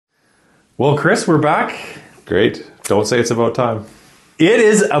Well, Chris, we're back. Great. Don't say it's about time. It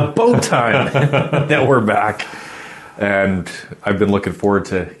is about time that we're back. And I've been looking forward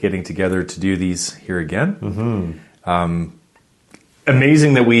to getting together to do these here again. Mm-hmm.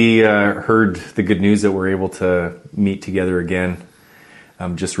 Amazing that we heard the good news that we're able to meet together again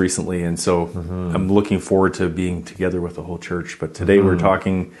just recently. And so I'm looking forward to being together with the whole church. But today we're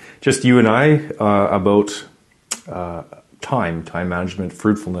talking, just you and I, about time management,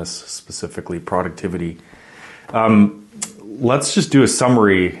 fruitfulness, specifically productivity. Let's just do a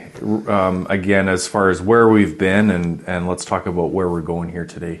summary again as far as where we've been, and let's talk about where we're going here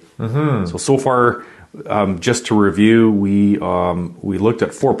today. So far, just to review, we looked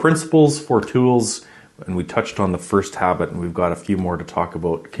at 4 principles, 4 tools, and we touched on the first habit, and we've got a few more to talk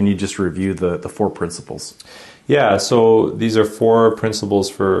about. Can you just review the 4 principles? Yeah, so these are 4 principles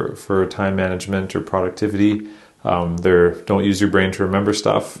for time management or productivity. They're don't use your brain to remember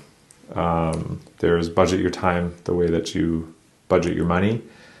stuff. There's budget your time the way that you budget your money.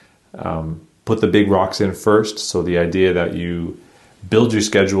 Put the big rocks in first. So the idea that you build your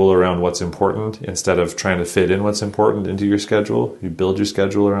schedule around what's important instead of trying to fit in what's important into your schedule. You build your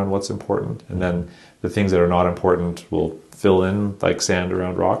schedule around what's important, and then the things that are not important will fill in like sand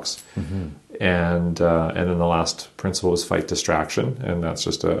around rocks. And then the last principle is fight distraction, and that's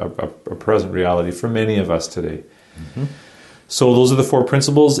just a present reality for many of us today. So those are the 4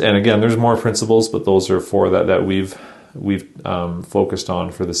 principles, and again, there's more principles, but those are 4 that we've focused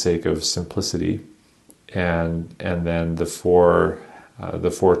on for the sake of simplicity. And then the 4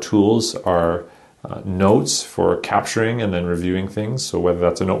 tools are notes for capturing and then reviewing things. So whether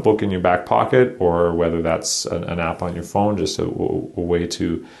that's a notebook in your back pocket or whether that's an app on your phone, just a way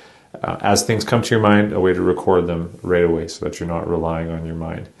to, as things come to your mind, a way to record them right away so that you're not relying on your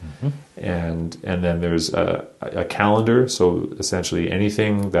mind. And then there's a calendar. So essentially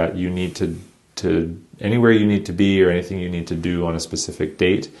anything that you need to anywhere you need to be or anything you need to do on a specific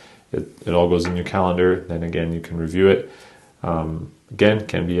date, it all goes in your calendar. Then again, you can review it. Again,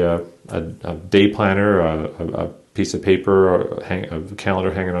 can be a day planner, a piece of paper, or a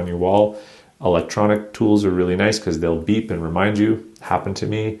calendar hanging on your wall. Electronic tools are really nice because they'll beep and remind you. Happened to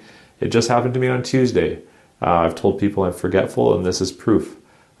me. It just happened to me on Tuesday. I've told people I'm forgetful, and this is proof.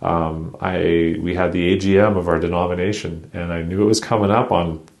 We had the AGM of our denomination, and I knew it was coming up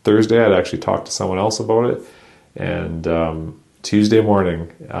on Thursday. I'd actually talked to someone else about it, and Tuesday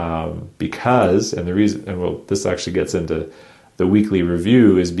morning, because, and the reason, and well, this actually gets into the weekly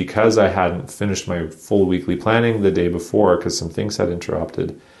review, is because I hadn't finished my full weekly planning the day before because some things had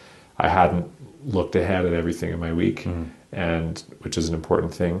interrupted. I hadn't looked ahead at everything in my week, and which is an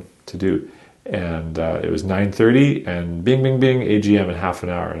important thing to do. And it was 9:30, and bing, bing, bing, AGM in half an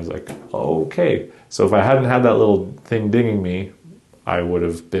hour. And I was like, okay. So if I hadn't had that little thing dinging me, I would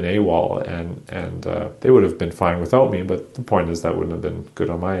have been AWOL, and they would have been fine without me. But the point is that wouldn't have been good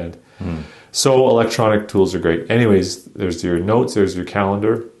on my end. So electronic tools are great. Anyways, there's your notes, there's your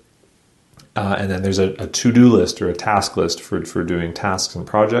calendar, and then there's a to-do list or a task list for doing tasks and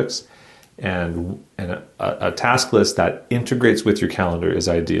projects. And a task list that integrates with your calendar is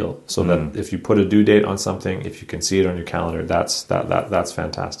ideal. So that if you put a due date on something, if you can see it on your calendar, that's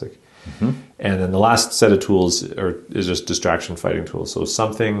fantastic. And then the last set of tools is just distraction fighting tools. So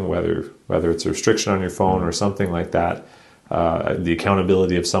something, whether it's a restriction on your phone or something like that, the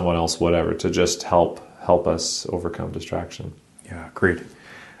accountability of someone else, whatever, to just help us overcome distraction. Yeah, great.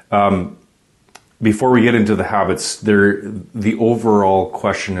 Before we get into the habits, the overall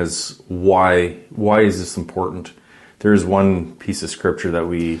question is why is this important? There's one piece of scripture that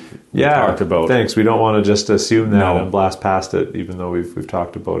we talked about. Thanks. We don't want to just assume that and blast past it, even though we've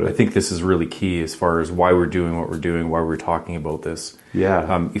talked about it. I think this is really key as far as why we're doing what we're doing, why we're talking about this.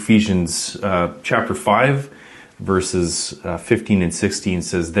 Yeah. Ephesians chapter 5, verses 15 and 16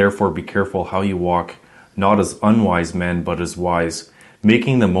 says, "Therefore be careful how you walk, not as unwise men, but as wise,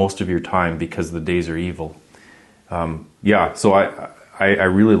 making the most of your time because the days are evil." So I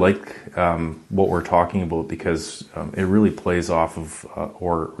really like what we're talking about because it really plays off of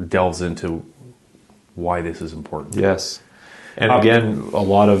or delves into why this is important. Yes. And again, a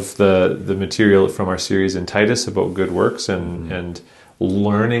lot of the material from our series in Titus about good works and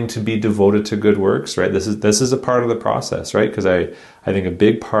learning to be devoted to good works, right? This is a part of the process, right? Because I think a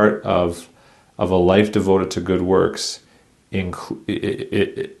big part of a life devoted to good works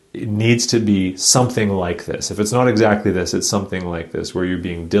it needs to be something like this. If it's not exactly this, it's something like this, where you're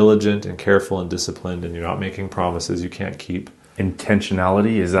being diligent and careful and disciplined, and you're not making promises you can't keep.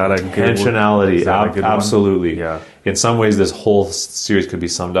 Intentionality, is that a good one? Intentionality, absolutely. Yeah. In some ways, this whole series could be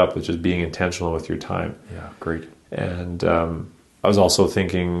summed up with just being intentional with your time. Yeah, great. And I was also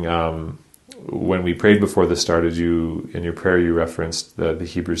thinking when we prayed before this started, in your prayer you referenced the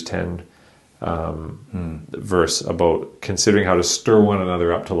Hebrews 10 verse about considering how to stir one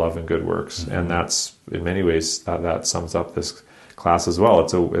another up to love and good works, and that's in many ways that sums up this class as well.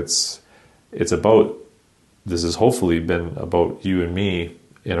 It's about, this has hopefully been about you and me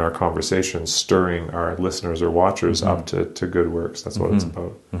in our conversations stirring our listeners or watchers up to good works. That's what it's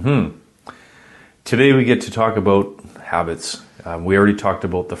about. Today we get to talk about habits. We already talked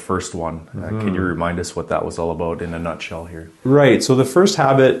about the first one. Can you remind us what that was all about in a nutshell here? Right. So the first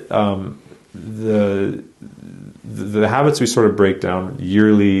habit, the habits we sort of break down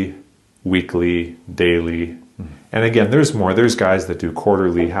yearly, weekly, daily. And again, there's more. There's guys that do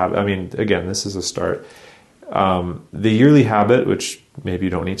quarterly habit. I mean, again, this is a start. The yearly habit, which maybe you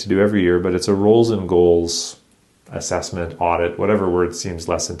don't need to do every year, but it's a roles and goals assessment, audit, whatever word seems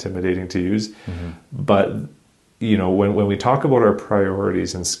less intimidating to use. But, when we talk about our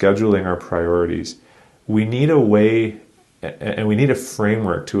priorities and scheduling our priorities, we need a way and we need a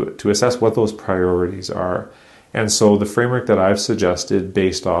framework to assess what those priorities are. And so the framework that I've suggested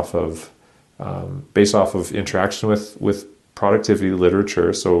based off of interaction with productivity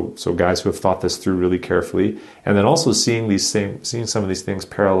literature, so guys who have thought this through really carefully, and then also seeing some of these things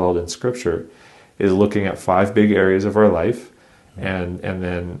paralleled in Scripture, is looking at 5 big areas of our life, and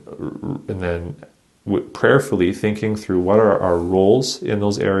then prayerfully thinking through what our roles in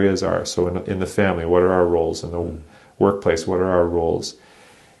those areas are. So in the family, what are our roles? In the workplace, what are our roles?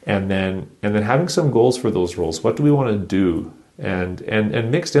 And then having some goals for those roles. What do we want to do?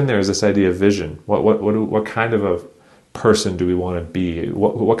 And mixed in there is this idea of vision. What kind of a person do we want to be?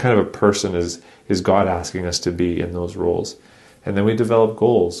 What kind of a person is God asking us to be in those roles? And then we develop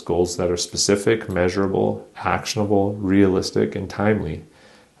goals that are specific, measurable, actionable, realistic, and timely.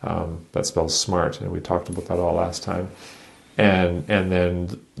 That spells SMART, and we talked about that all last time. And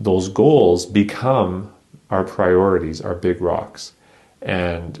then those goals become our priorities, our big rocks.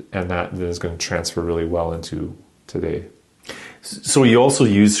 And that is going to transfer really well into today. So you also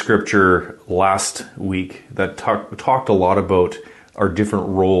used Scripture last week that talked a lot about our different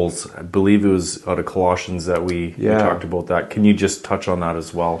roles. I believe it was out of Colossians that we talked about that. Can you just touch on that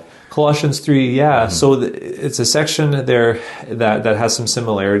as well? Colossians 3, yeah. So it's a section there that has some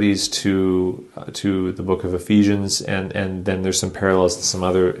similarities to the book of Ephesians, and then there's some parallels in some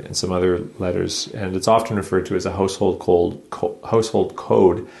other letters, and it's often referred to as a household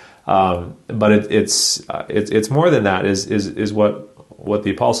code. But it's more than that. Is what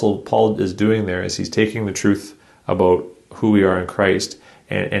the Apostle Paul is doing there is he's taking the truth about who we are in Christ,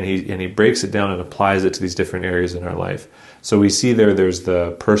 and he breaks it down and applies it to these different areas in our life. So we see there's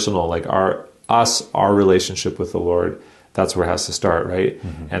the personal, like our relationship with the Lord. That's where it has to start, right?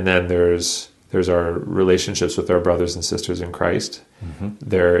 And then there's our relationships with our brothers and sisters in Christ.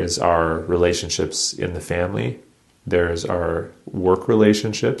 There is our relationships in the family. There's our work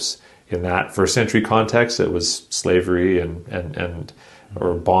relationships. In that first century context, it was slavery and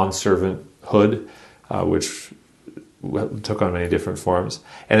or bond servanthood, which took on many different forms.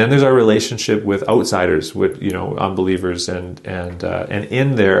 And then there's our relationship with outsiders, with unbelievers, and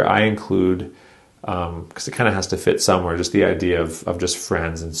in there I include, because it kind of has to fit somewhere, just the idea of just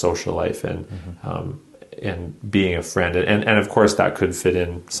friends and social life and being a friend, and of course that could fit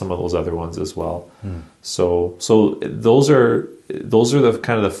in some of those other ones as well. So those are the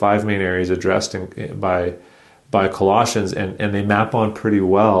kind of the 5 main areas addressed by Colossians, and they map on pretty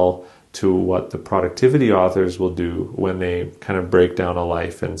well to what the productivity authors will do when they kind of break down a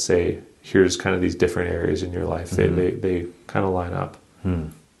life and say, here's kind of these different areas in your life. They kind of line up.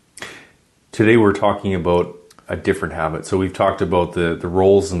 Today we're talking about a different habit. So we've talked about the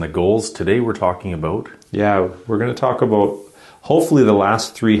roles and the goals. Today we're talking about... Yeah, we're going to talk about, hopefully, the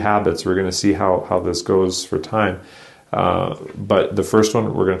last 3 habits. We're going to see how this goes for time. But the first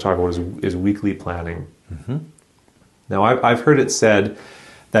one we're going to talk about is weekly planning. Now, I've heard it said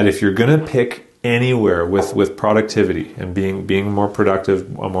that if you're going to pick anywhere with productivity and being more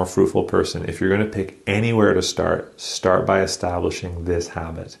productive, a more fruitful person, if you're going to pick anywhere to start by establishing this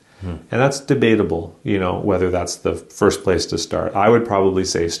habit. And that's debatable, whether that's the first place to start. I would probably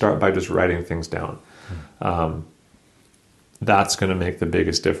say start by just writing things down. That's going to make the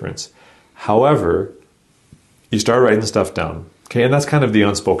biggest difference. However, you start writing stuff down. Okay, and that's kind of the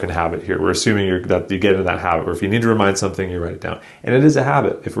unspoken habit here. We're assuming that you get into that habit where if you need to remind something, you write it down. And it is a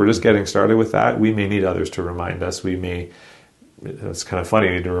habit. If we're just getting started with that, we may need others to remind us. It's kind of funny,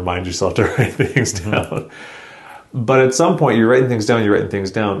 you need to remind yourself to write things down. But at some point, you're writing things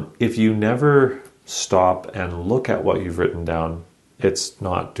down. If you never stop and look at what you've written down, it's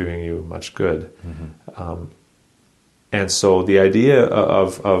not doing you much good. And so the idea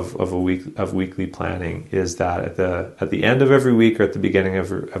of weekly planning is that at the end of every week or at the beginning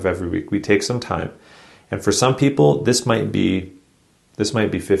of every week, we take some time. And for some people, this might be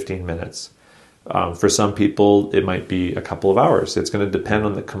 15 minutes. For some people, it might be a couple of hours. It's going to depend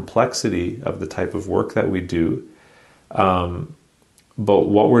on the complexity of the type of work that we do. But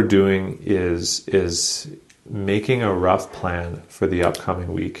what we're doing is making a rough plan for the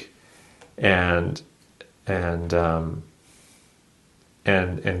upcoming week, and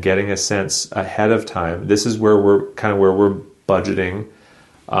getting a sense ahead of time. This is where we're budgeting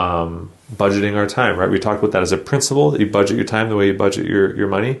our time, right? We talked about that as a principle. You budget your time the way you budget your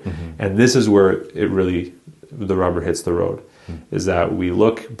money. Mm-hmm. And this is where the rubber hits the road, is that we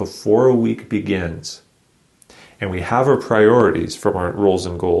look before a week begins and we have our priorities from our roles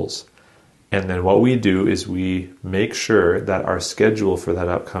and goals. And then what we do is we make sure that our schedule for that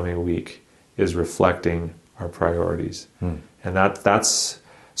upcoming week is reflecting our priorities. And that's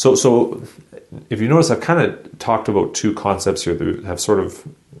so if you notice, I've kind of talked about two concepts here that have sort of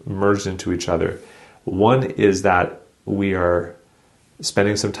merged into each other. One is that we are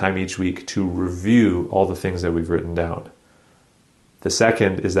spending some time each week to review all the things that we've written down. The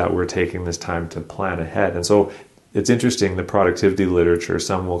second is that we're taking this time to plan ahead. And so it's interesting, the productivity literature,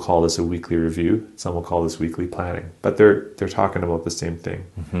 some will call this a weekly review, some will call this weekly planning, but they're talking about the same thing.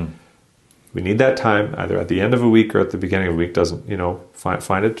 Mm-hmm. We need that time either at the end of a week or at the beginning of a week.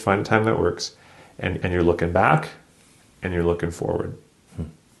 Find a time that works, and you're looking back and you're looking forward.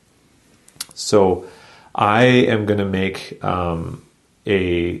 So I am going to make a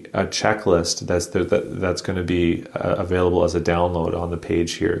checklist that's going to be available as a download on the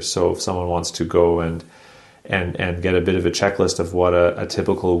page here. So if someone wants to go and get a bit of a checklist of what a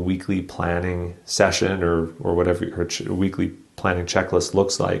typical weekly planning session or whatever or weekly planning checklist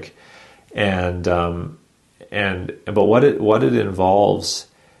looks like, but what it involves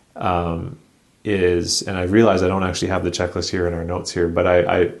is, and I realize I don't actually have the checklist here in our notes here, but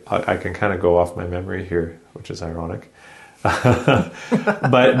I can kind of go off my memory here, which is ironic.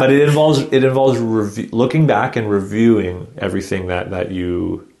 but it involves looking back and reviewing everything that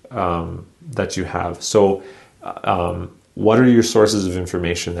you have. So, what are your sources of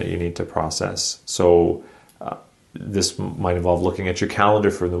information that you need to process? So, this might involve looking at your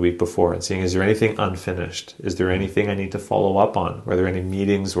calendar for the week before and seeing, is there anything unfinished? Is there anything I need to follow up on? Are there any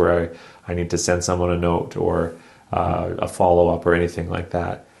meetings where I need to send someone a note or a follow-up or anything like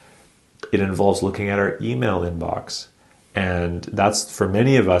that? It involves looking at our email inbox. And that's, for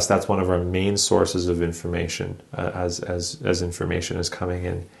many of us, that's one of our main sources of information as information is coming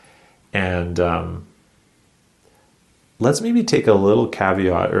in. And let's maybe take a little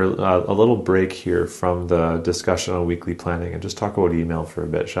caveat or a little break here from the discussion on weekly planning and just talk about email for a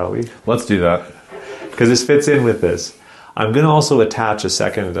bit, shall we? Let's do that. Because this fits in with this. I'm going to also attach a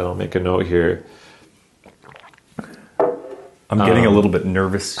second, and I'll make a note here. I'm getting a little bit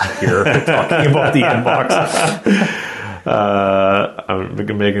nervous here talking about the inbox. I'm going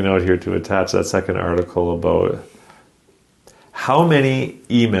to make a note here to attach that second article about how many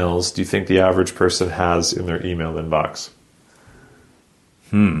emails do you think the average person has in their email inbox?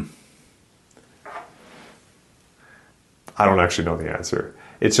 I don't actually know the answer.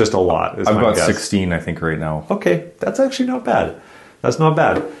 It's just a lot. I've got 16, I think, right now. Okay, that's actually not bad. That's not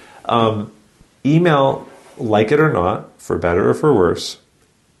bad. Email, like it or not, for better or for worse,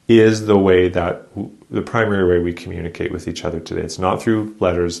 is the way that the primary way we communicate with each other today. It's not through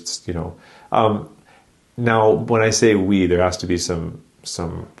letters. It's now, when I say we, there has to be some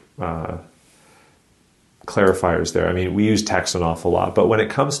clarifiers there. I mean, we use text an awful lot, but when it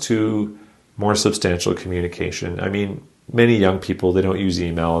comes to more substantial communication, I mean, many young people, they don't use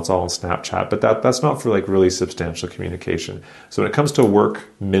email. It's all on Snapchat, but that's not for like really substantial communication. So when it comes to work,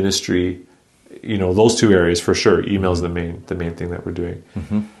 ministry, those two areas for sure, email is the main thing that we're doing.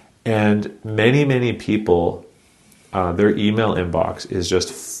 Mm-hmm. And many people, their email inbox is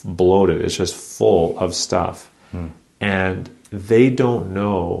just bloated. It's just full of stuff. And they don't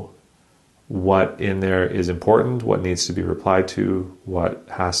know what in there is important, what needs to be replied to, what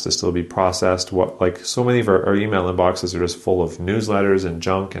has to still be processed. So many of our email inboxes are just full of newsletters and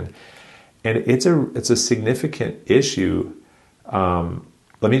junk, and it's a significant issue.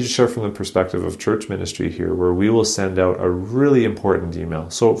 Let me just share from the perspective of church ministry here, where we will send out a really important email.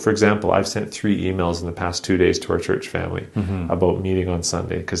 So, for example, I've sent 3 emails in the past 2 days to our church family about meeting on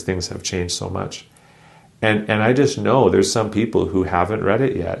Sunday because things have changed so much. And I just know there's some people who haven't read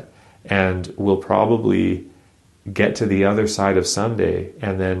it yet and will probably get to the other side of Sunday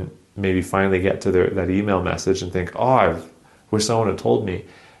and then maybe finally get to that email message and think, oh, I wish someone had told me.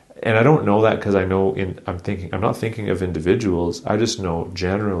 And I don't know that because I know I'm not thinking of individuals. I just know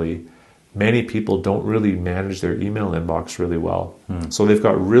generally many people don't really manage their email inbox really well. So they've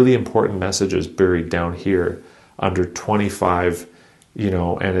got really important messages buried down here under 25,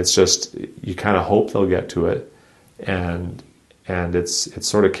 and it's just, you kind of hope they'll get to it. And it's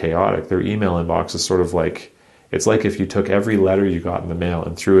sort of chaotic. Their email inbox is sort of like, it's like if you took every letter you got in the mail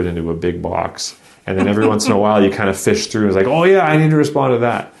and threw it into a big box. And then every once in a while you kind of fish through and it's like, oh yeah, I need to respond to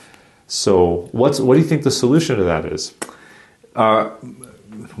that. So what do you think the solution to that is?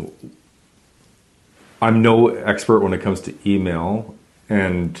 I'm no expert when it comes to email,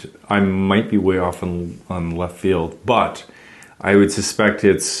 and I might be way off on left field, but I would suspect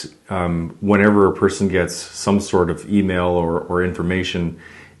it's whenever a person gets some sort of email or information,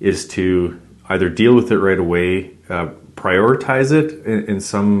 is to either deal with it right away, prioritize it in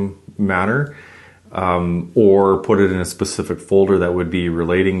some manner, or put it in a specific folder that would be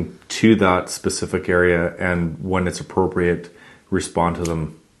relating to that specific area, and when it's appropriate, respond to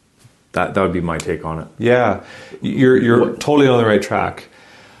them. That would be my take on it. Yeah, you're totally on the right track.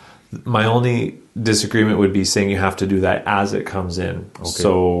 My only disagreement would be saying you have to do that as it comes in. Okay.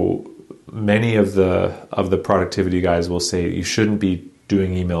 So many of the productivity guys will say you shouldn't be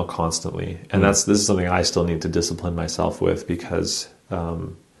doing email constantly, and this is something I still need to discipline myself with because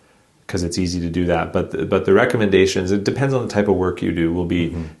it's easy to do that. But the recommendations, it depends on the type of work you do, will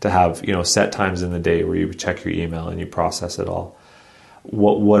be to have set times in the day where you check your email and you process it all.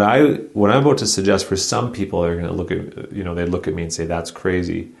 What I'm about to suggest, for some people, are going to look at they look at me and say that's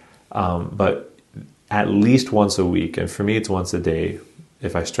crazy, but at least once a week, and for me it's once a day.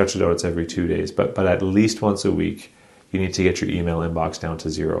 If I stretch it out, it's every 2 days, but at least once a week, you need to get your email inbox down to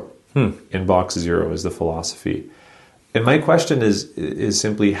zero. Inbox zero is the philosophy. And my question is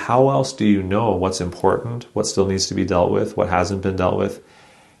simply, how else do you know what's important, what still needs to be dealt with, what hasn't been dealt with?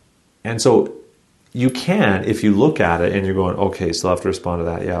 And so you can, if you look at it and you're going, okay, still have to respond to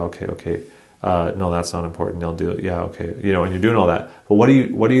that. Yeah, okay. No, that's not important. I'll do it. Yeah, okay. And you're doing all that. But what are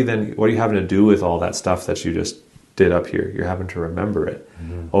you having to do with all that stuff that you just did up here? You're having to remember it.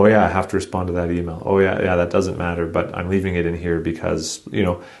 Oh yeah, I have to respond to that email. Oh yeah, that doesn't matter, but I'm leaving it in here because,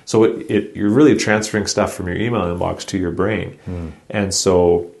 so you're really transferring stuff from your email inbox to your brain. And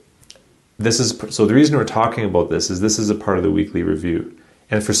so the reason we're talking about this is a part of the weekly review.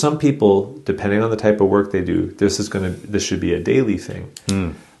 And for some people, depending on the type of work they do, this should be a daily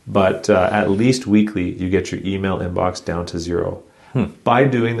thing. But at least weekly, you get your email inbox down to zero by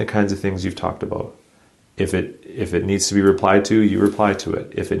doing the kinds of things you've talked about. If it needs to be replied to, you reply to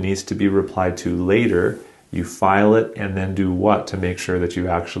it. If it needs to be replied to later, you file it and then do what to make sure that you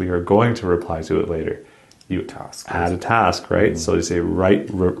actually are going to reply to it later? You add a task, right? So you say,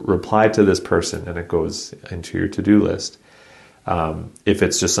 reply to this person, and it goes into your to-do list. If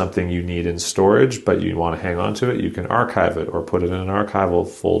it's just something you need in storage, but you want to hang on to it, you can archive it or put it in an archival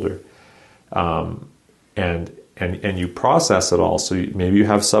folder. And you process it all. So maybe you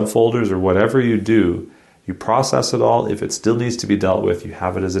have subfolders or whatever you do, you process it all. If it still needs to be dealt with, you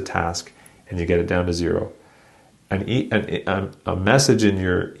have it as a task and you get it down to zero. A message in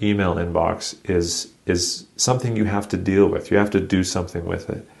your email inbox is something you have to deal with. You have to do something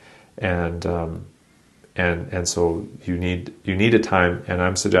with it. And so you need a time, and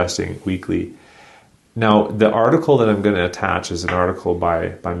I'm suggesting weekly. Now, the article that I'm going to attach is an article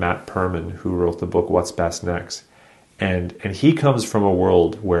by Matt Perman, who wrote the book What's Best Next, and he comes from a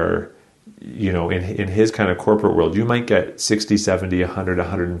world where, in his kind of corporate world, you might get 60, 70, 100,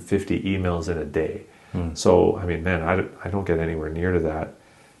 150 emails in a day. So, I mean, man, I don't get anywhere near to that,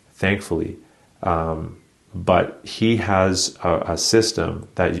 thankfully. But he has a system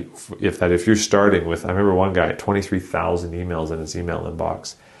that if you're starting with, I remember one guy, 23,000 emails in his email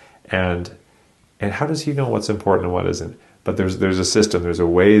inbox, and how does he know what's important and what isn't? But there's a system, there's a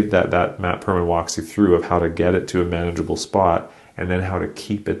way that Matt Perman walks you through of how to get it to a manageable spot, and then how to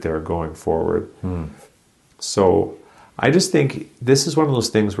keep it there going forward. So I just think this is one of those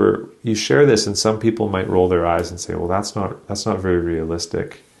things where you share this, and some people might roll their eyes and say, "Well, that's not very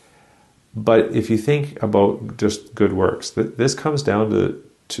realistic." But if you think about just good works, this comes down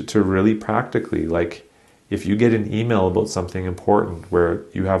to really practically, like if you get an email about something important where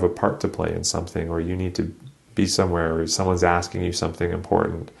you have a part to play in something, or you need to be somewhere, or someone's asking you something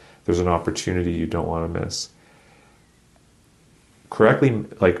important, there's an opportunity you don't want to miss. Correctly,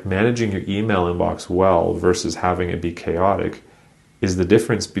 like managing your email inbox well versus having it be chaotic is the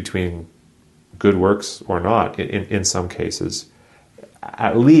difference between good works or not in some cases.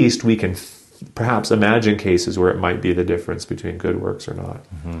 At least we can perhaps imagine cases where it might be the difference between good works or not.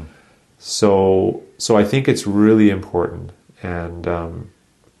 So I think it's really important, and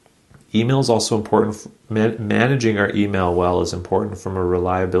email is also important. Managing our email well is important from a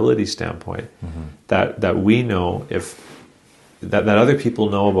reliability standpoint. That we know that other people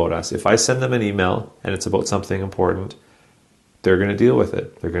know about us. If I send them an email and it's about something important, they're going to deal with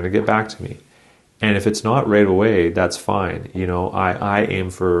it. They're going to get back to me. And if it's not right away, that's fine. I aim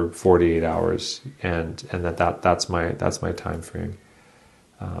for 48 hours, and that's my time frame.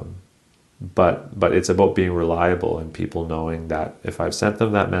 But it's about being reliable and people knowing that if I've sent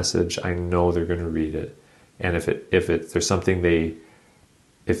them that message, I know they're going to read it. And if there's something they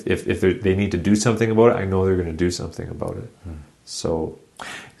need to do something about it, I know they're going to do something about it. So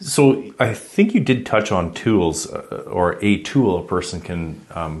I think you did touch on tools, or a tool a person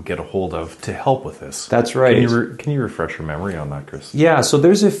can get a hold of to help with this. That's right. Can you refresh your memory on that, Chris? Yeah, so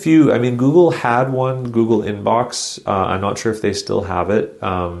there's a few. I mean, Google had one, Google Inbox. I'm not sure if they still have it.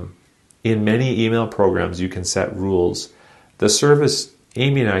 In many email programs, you can set rules. The service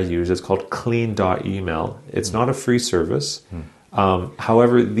Amy and I use is called clean.email. It's not a free service.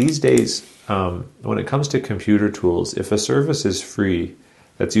 However, these days, when it comes to computer tools, if a service is free,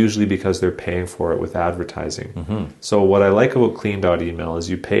 that's usually because they're paying for it with advertising. So what I like about clean.email is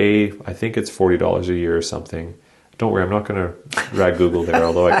you pay, I think it's $40 a year or something. Don't worry, I'm not going to drag Google there,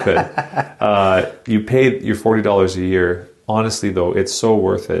 although I could. You pay your $40 a year. Honestly, though, it's so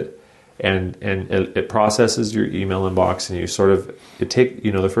worth it. And it processes your email inbox, and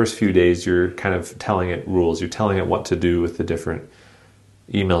the first few days you're kind of telling it rules. You're telling it what to do with the different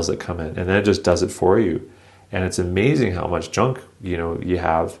emails that come in, and then it just does it for you. And it's amazing how much junk you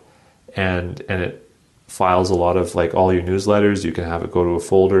have, and it files a lot of like all your newsletters. You can have it go to a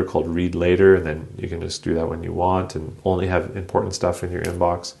folder called Read Later, and then you can just do that when you want and only have important stuff in your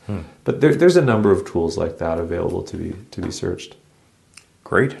inbox. But there's a number of tools like that available to be searched.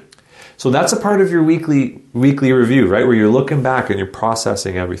 Great. So that's a part of your weekly review, right? Where you're looking back and you're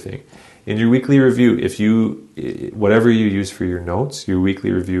processing everything. In your weekly review, whatever you use for your notes, your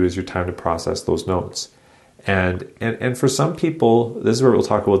weekly review is your time to process those notes. And for some people, this is where we'll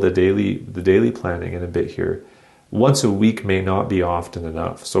talk about the daily planning in a bit here. Once a week may not be often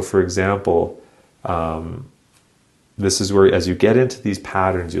enough. So for example, this is where as you get into these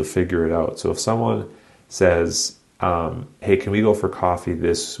patterns, you'll figure it out. So if someone says, hey, can we go for coffee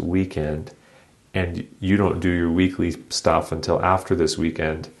this weekend? And you don't do your weekly stuff until after this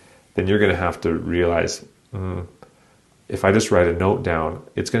weekend, then you're going to have to realize, if I just write a note down,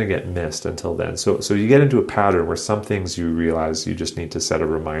 it's going to get missed until then. So you get into a pattern where some things you realize you just need to set a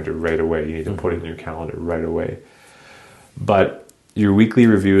reminder right away. You need to put it in your calendar right away. But your weekly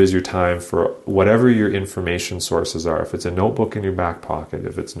review is your time for whatever your information sources are. If it's a notebook in your back pocket,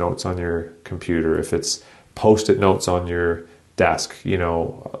 if it's notes on your computer, if it's Post-it notes on your desk,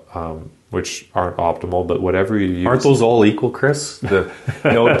 which aren't optimal, but whatever you use. Aren't those all equal, Chris? The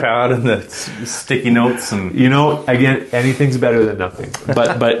notepad and the sticky notes, and again, anything's better than nothing.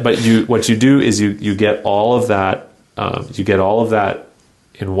 But what you do is you get all of that. You get all of that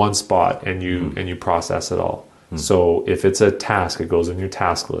in one spot, and you process it all. So if it's a task, it goes in your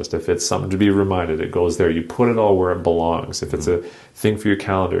task list. If it's something to be reminded, it goes there. You put it all where it belongs. If it's a thing for your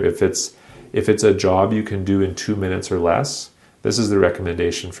calendar, if it's a job you can do in 2 minutes or less, this is the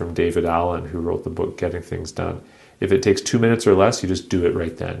recommendation from David Allen, who wrote the book Getting Things Done. If it takes 2 minutes or less, you just do it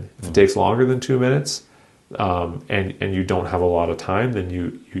right then. If it takes longer than 2 minutes, and you don't have a lot of time, then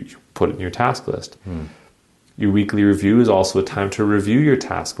you put it in your task list. Your weekly review is also a time to review your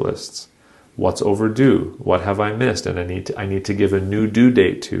task lists. What's overdue? What have I missed? And I need to give a new due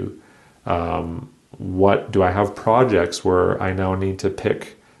date to. What do I have projects where I now need to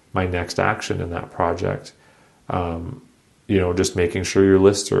pick my next action in that project? Just making sure your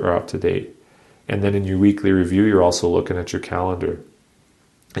lists are up to date. And then in your weekly review, you're also looking at your calendar,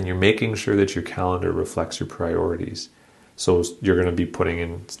 and you're making sure that your calendar reflects your priorities. So you're going to be putting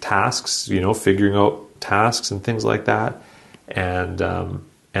in tasks, figuring out tasks and things like that, and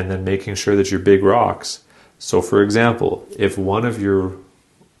then making sure that your big rocks. So for example, if one of your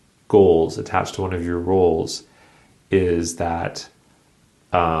goals attached to one of your roles is that,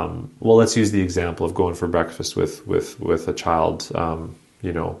 let's use the example of going for breakfast with a child,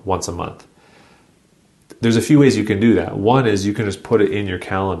 once a month. There's a few ways you can do that. One is you can just put it in your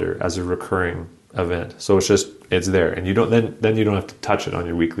calendar as a recurring event. So it's there, and you don't have to touch it on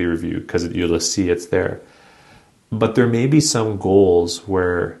your weekly review because you'll just see it's there. But there may be some goals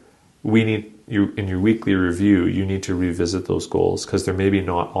where in your weekly review, you need to revisit those goals because they're maybe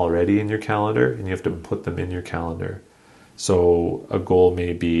not already in your calendar, and you have to put them in your calendar. So a goal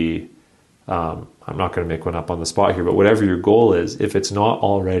may be, I'm not going to make one up on the spot here, but whatever your goal is, if it's not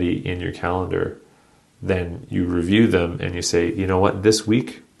already in your calendar, then you review them and you say, you know what, this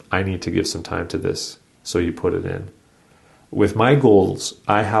week I need to give some time to this. So you put it in. With my goals,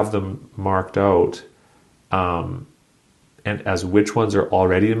 I have them marked out and as which ones are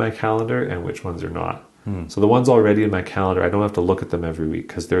already in my calendar and which ones are not. So the ones already in my calendar, I don't have to look at them every week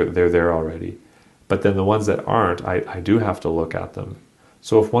because they're there already. But then the ones that aren't, I do have to look at them.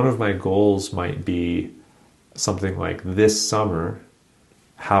 So if one of my goals might be something like this summer,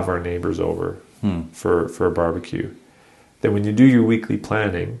 have our neighbors over for a barbecue, then when you do your weekly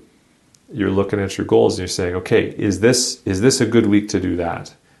planning, you're looking at your goals and you're saying, okay, is this a good week to do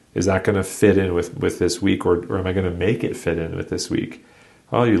that? Is that going to fit in with this week, or am I going to make it fit in with this week?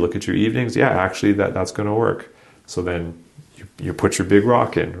 Oh, you look at your evenings. Yeah, actually, that's going to work. So then you put your big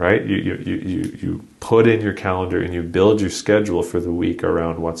rock in, right? You put in your calendar and you build your schedule for the week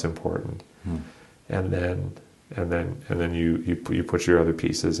around what's important, and then you put your other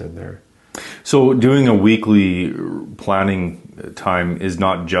pieces in there. So doing a weekly planning time is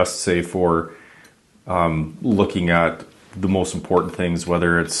not just, say, for looking at the most important things,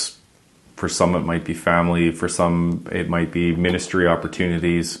 whether it's, for some it might be family, for some it might be ministry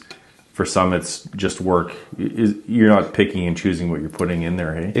opportunities, for some it's just work. You're not picking and choosing what you're putting in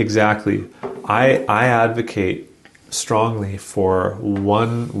there, hey? Exactly. I advocate strongly for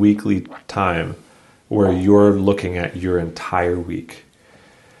one weekly time where you're looking at your entire week.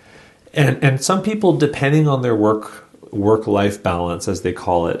 And some people, depending on their work-life balance, as they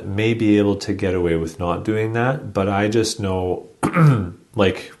call it, may be able to get away with not doing that. But I just know, and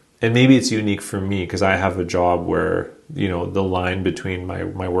maybe it's unique for me because I have a job where, the line between my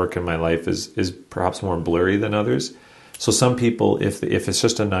work and my life is perhaps more blurry than others. So some people, if it's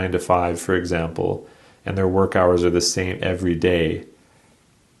just a 9 to 5, for example, and their work hours are the same every day,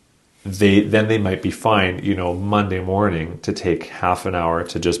 they might be fine, Monday morning to take half an hour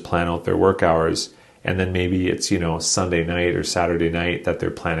to just plan out their work hours. And then maybe it's, Sunday night or Saturday night that they're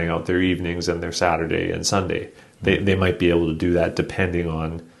planning out their evenings and their Saturday and Sunday. They might be able to do that depending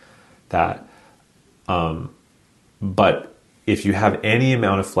on that. But if you have any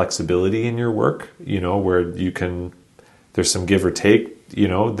amount of flexibility in your work, where there's some give or take,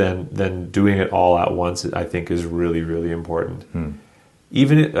 then doing it all at once, I think, is really, really important.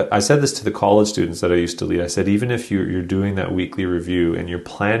 I said this to the college students that I used to lead. I said, even if you're doing that weekly review and you're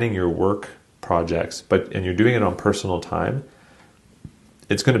planning your work projects, and you're doing it on personal time,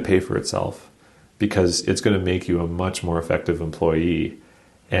 it's going to pay for itself because it's going to make you a much more effective employee,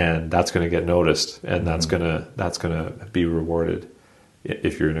 and that's going to get noticed, and that's going to be rewarded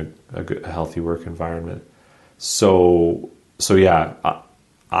if you're in a healthy work environment. So yeah.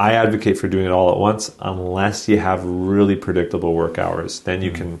 I advocate for doing it all at once unless you have really predictable work hours. Then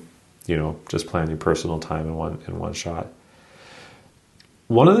you can, just plan your personal time in one shot.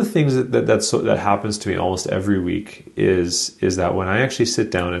 One of the things that happens to me almost every week is that when I actually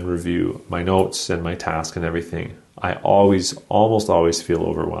sit down and review my notes and my task and everything, I almost always feel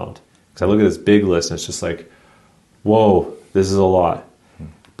overwhelmed. Because I look at this big list and it's just like, whoa, this is a lot.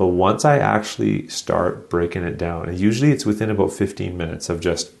 But once I actually start breaking it down, and usually it's within about 15 minutes of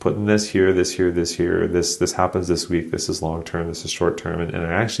just putting this here, this here, this here, this happens this week, this is long term, this is short term, and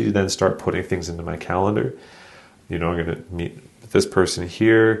I actually then start putting things into my calendar. I'm going to meet with this person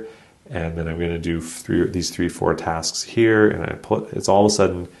here, and then I'm going to do these 3-4 tasks here, and it's all of a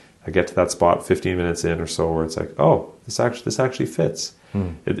sudden I get to that spot 15 minutes in or so where it's like, oh, this actually fits.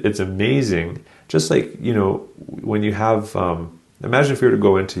 It's amazing. Just like, when you have. Imagine if you were to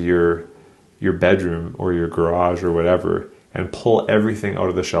go into your bedroom or your garage or whatever and pull everything out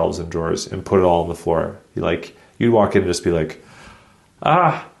of the shelves and drawers and put it all on the floor. You'd walk in and just be like,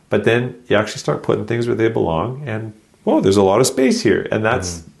 but then you actually start putting things where they belong, and whoa, there's a lot of space here. And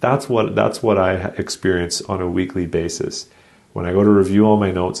that's what I experience on a weekly basis. When I go to review all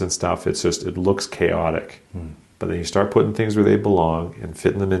my notes and stuff, it looks chaotic. But then you start putting things where they belong and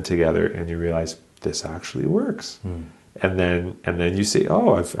fitting them in together, and you realize this actually works. And then you say,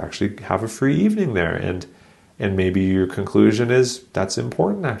 oh, I've actually have a free evening there. And maybe your conclusion is that's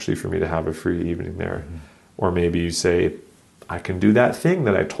important actually for me to have a free evening there. Or maybe you say, I can do that thing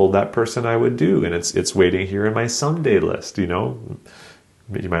that I told that person I would do, and it's waiting here in my someday list. You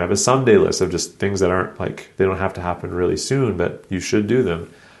might have a someday list of just things that aren't they don't have to happen really soon, but you should do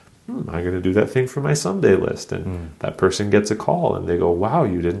them. I'm going to do that thing for my someday list. And that person gets a call and they go, wow,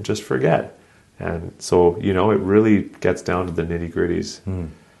 you didn't just forget. And so, it really gets down to the nitty-gritties.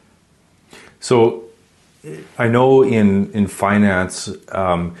 So I know in finance, if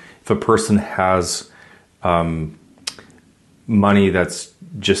a person has money that's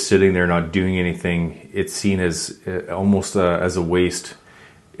just sitting there not doing anything, it's seen as almost as a waste.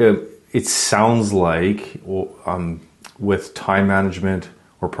 It sounds like with time management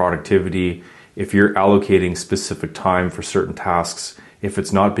or productivity, if you're allocating specific time for certain tasks, if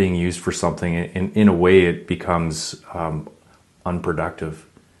it's not being used for something, in a way it becomes unproductive.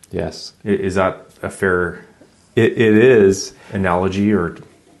 Yes. Is that a fair It is. analogy? Or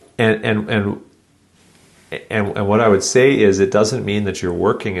And what I would say is, it doesn't mean that you're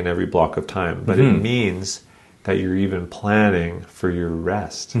working in every block of time, but it means that you're even planning for your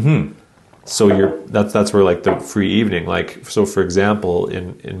rest. So that's where, like, the free evening, like, so for example,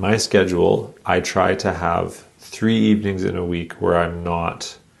 in my schedule, I try to have 3 evenings in a week where I'm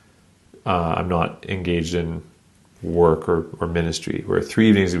not engaged in work or ministry, where 3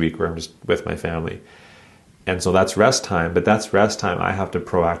 evenings a week where I'm just with my family. And so that's rest time, but that's rest time I have to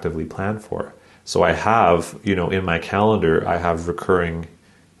proactively plan for. So I have, in my calendar, I have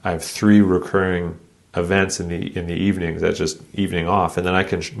 3 recurring events in the evenings. That's just evening off, and then I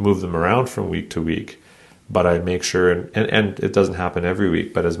can move them around from week to week. But I make sure, and it doesn't happen every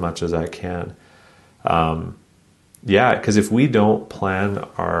week, but as much as I can. Because if we don't plan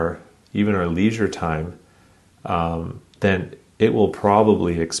even our leisure time, then it will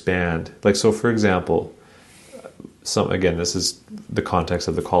probably expand. Like, so for example, again, this is the context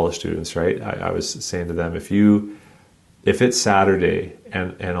of the college students, right? I was saying to them, if it's Saturday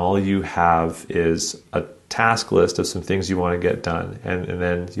and all you have is a task list of some things you want to get done, and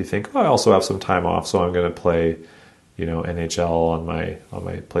then you think, I also have some time off, so I'm going to play, NHL on my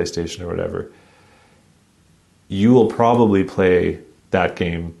PlayStation or whatever, you will probably play that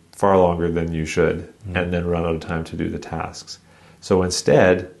game far longer than you should, and then run out of time to do the tasks. So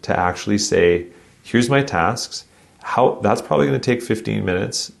instead, to actually say, here's my tasks, that's probably going to take 15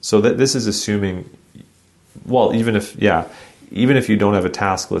 minutes. So that this is assuming, well, even if you don't have a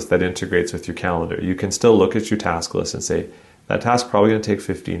task list that integrates with your calendar, you can still look at your task list and say, that task probably going to take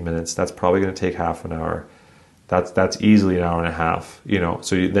 15 minutes. That's probably going to take half an hour. That's easily an hour and a half.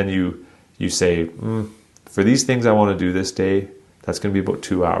 So then you say, for these things I want to do this day, that's going to be about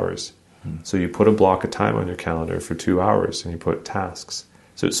 2 hours. So you put a block of time on your calendar for 2 hours, and you put tasks.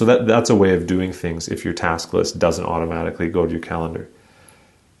 So that's a way of doing things if your task list doesn't automatically go to your calendar.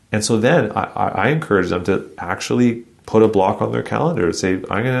 And so then I encourage them to actually put a block on their calendar and say,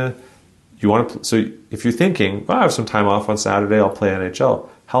 so if you're thinking, I have some time off on Saturday, I'll play NHL.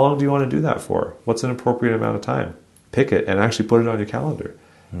 How long do you want to do that for? What's an appropriate amount of time? Pick it and actually put it on your calendar.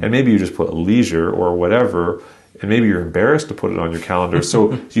 And maybe you just put leisure or whatever, and maybe you're embarrassed to put it on your calendar.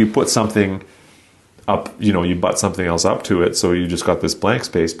 So you put something up, you butt something else up to it, so you just got this blank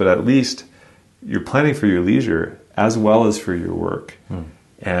space, but at least you're planning for your leisure as well as for your work.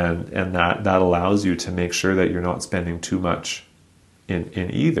 And that allows you to make sure that you're not spending too much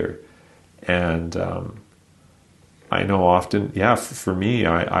in either. And I know often, for me,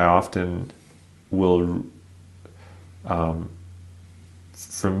 I often will,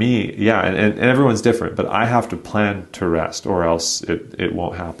 for me, and everyone's different, but I have to plan to rest, or else it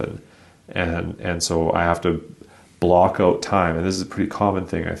won't happen. And so I have to block out time, and this is a pretty common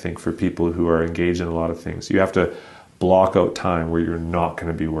thing, I think, for people who are engaged in a lot of things. You have to block out time where you're not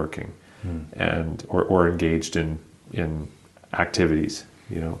going to be working or engaged in activities.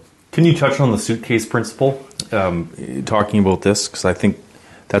 Can you touch on the suitcase principle, talking about this? Because I think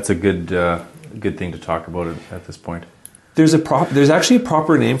that's a good thing to talk about at this point. There's actually a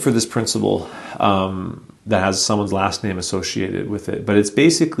proper name for this principle that has someone's last name associated with it, but it's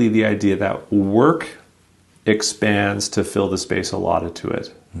basically the idea that work expands to fill the space allotted to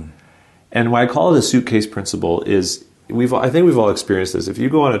it. And why I call it a suitcase principle is, I think we've all experienced this. If you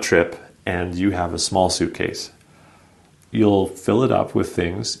go on a trip and you have a small suitcase, you'll fill it up with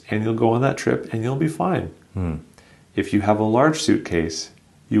things and you'll go on that trip and you'll be fine. If you have a large suitcase,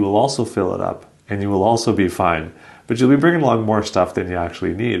 you will also fill it up and you will also be fine. But you'll be bringing along more stuff than you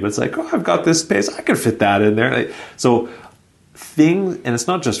actually need. But it's like, I've got this space, I can fit that in there. So things, and it's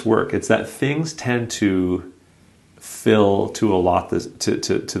not just work, it's that things tend to fill to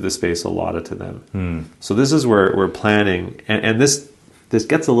the space allotted to them. So this is where we're planning, and this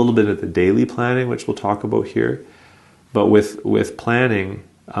gets a little bit at the daily planning, which we'll talk about here. But with planning,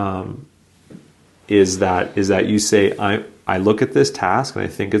 is that you say, I look at this task and I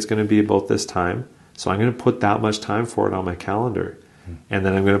think it's going to be about this time, so I'm going to put that much time for it on my calendar, and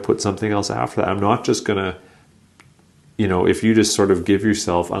then I'm going to put something else after that. I'm not just going to, if you just sort of give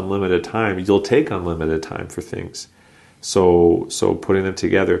yourself unlimited time, you'll take unlimited time for things. So putting them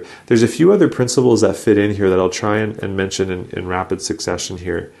together. There's a few other principles that fit in here that I'll try and mention in rapid succession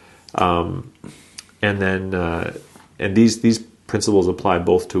here. And these principles apply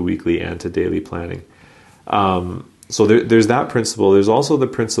both to weekly and to daily planning. So there's that principle. There's also the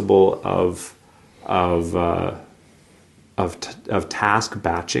principle of of task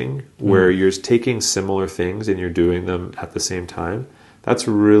batching, where you're taking similar things and you're doing them at the same time. That's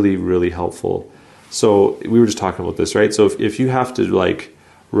really, really helpful. So we were just talking about this, right? So if you have to like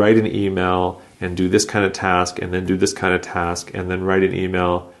write an email and do this kind of task and then do this kind of task and then write an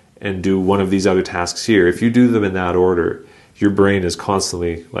email and do one of these other tasks here, if you do them in that order, your brain is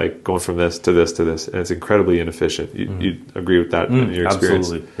constantly like going from this to this to this, and it's incredibly inefficient. You agree with that in your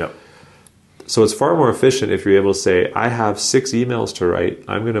experience? Absolutely. Yep. So it's far more efficient if you're able to say, I have 6 emails to write.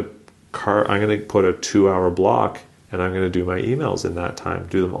 I'm going to put a 2-hour block, and I'm going to do my emails in that time.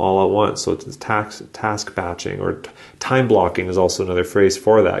 Do them all at once. So it's task batching, or time blocking is also another phrase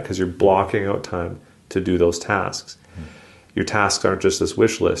for that, because you're blocking out time to do those tasks. Your tasks aren't just this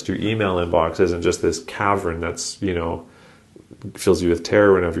wish list. Your email inbox isn't just this cavern that's, fills you with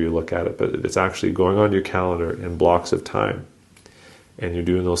terror whenever you look at it, but it's actually going on your calendar in blocks of time, and you're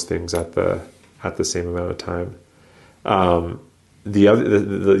doing those things at the same amount of time. The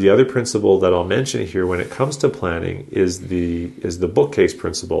other principle that I'll mention here when it comes to planning is the bookcase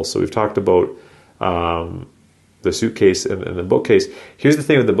principle. So we've talked about the suitcase and the bookcase. Here's the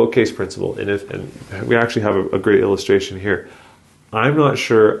thing with the bookcase principle, and we actually have a great illustration here. I'm not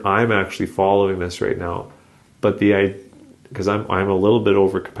sure I'm actually following this right now, but because I'm a little bit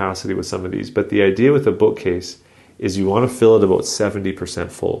over capacity with some of these. But the idea with a bookcase is you want to fill it about 70%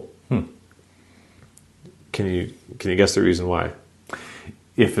 full. Can you guess the reason why?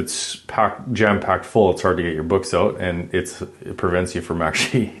 If it's jam-packed full, it's hard to get your books out, and it prevents you from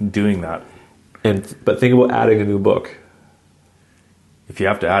actually doing that. But think about adding a new book. If you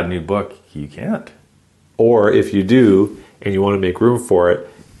have to add a new book, you can't. Or if you do, and you want to make room for it,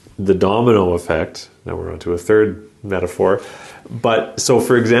 the domino effect. Now we're on to a third metaphor. But so,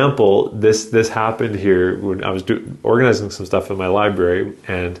 for example, this happened here when I was organizing some stuff in my library,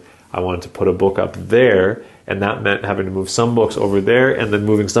 and I wanted to put a book up there, and that meant having to move some books over there, and then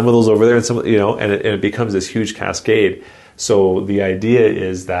moving some of those over there, and some, and it becomes this huge cascade. So the idea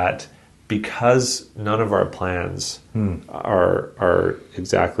is that because none of our plans are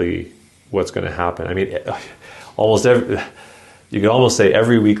exactly what's going to happen. I mean, you could almost say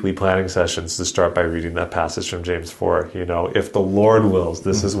every weekly planning session is to start by reading that passage from James 4. If the Lord wills,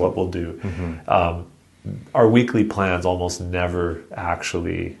 this is what we'll do. Our weekly plans almost never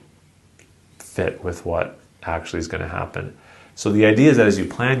actually fit with what actually is going to happen. So the idea is that as you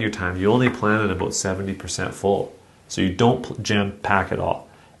plan your time, you only plan it about 70% full. So you don't jam pack it all.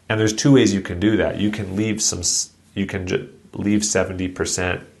 And there's 2 ways you can do that. You can leave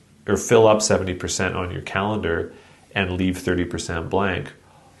 70% or fill up 70% on your calendar and leave 30% blank.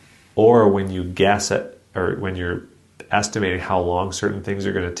 Or when you guess it, or when you're estimating how long certain things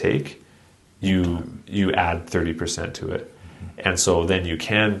are going to take, you add 30% to it. And so then you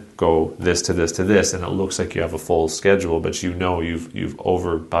can go this to this to this, and it looks like you have a full schedule, but you've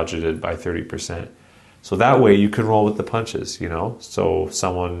over budgeted by 30%. So that way you can roll with the punches, So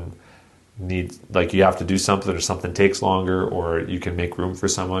someone needs, like, you have to do something, or something takes longer, or you can make room for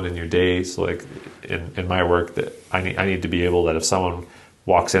someone in your day. So like in my work, that I need to be able that if someone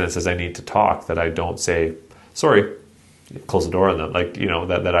walks in and says I need to talk, that I don't say sorry, close the door on them, like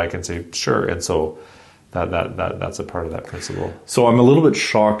that I can say sure. And so that's a part of that principle. So I'm a little bit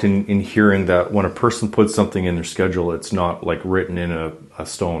shocked in hearing that when a person puts something in their schedule, it's not like written in a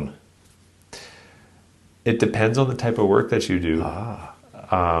stone. It depends on the type of work that you do.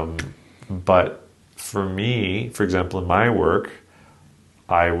 But for me, for example, in my work,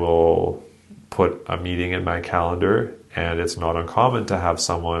 I will put a meeting in my calendar, and it's not uncommon to have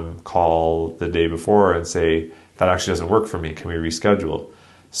someone call the day before and say, that actually doesn't work for me. Can we reschedule?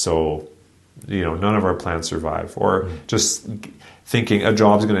 So, none of our plans survive. Or just thinking a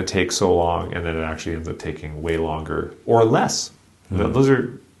job's going to take so long, and then it actually ends up taking way longer or less. Those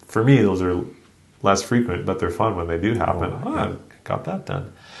are less frequent, but they're fun when they do happen. I got that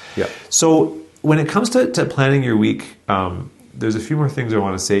done. Yeah. So when it comes to planning your week, there's a few more things I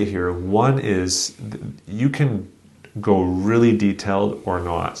want to say here. One is you can go really detailed or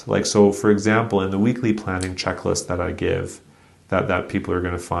not. Like, so for example, in the weekly planning checklist that I give, that people are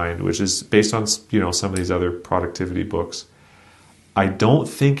going to find, which is based on some of these other productivity books, I don't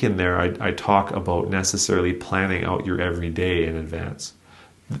think in there I talk about necessarily planning out your every day in advance.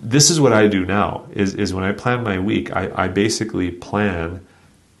 This is what I do now, is when I plan my week, I basically plan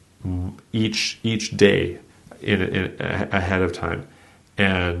each day ahead of time,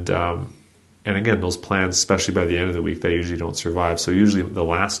 and again, those plans, especially by the end of the week, they usually don't survive. So usually the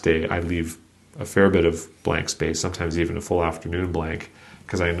last day I leave a fair bit of blank space, sometimes even a full afternoon blank,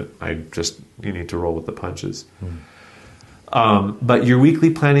 because you need to roll with the punches. But your weekly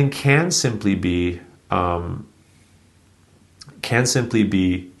planning can simply be can simply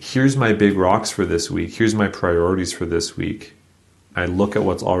be, here's my big rocks for this week. Here's my priorities for this week. I look at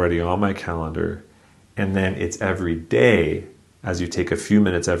what's already on my calendar, and then it's every day, as you take a few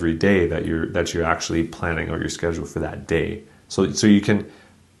minutes every day, that you're actually planning out your schedule for that day. So you can.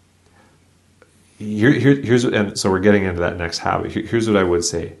 Here's and so we're getting into that next habit. Here's what I would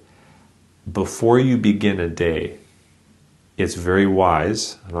say: before you begin a day, it's very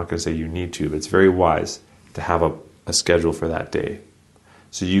wise. I'm not going to say you need to, but it's very wise to have a schedule for that day.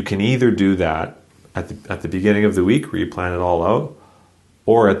 So you can either do that at the beginning of the week, where you plan it all out,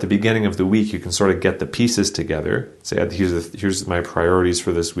 or at the beginning of the week you can sort of get the pieces together. Say, here's my priorities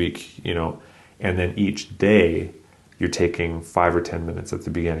for this week, and then each day you're taking 5 or 10 minutes at the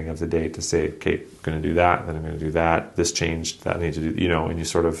beginning of the day to say, okay, I'm going to do that, then I'm going to do that, this changed, that I need to do, and you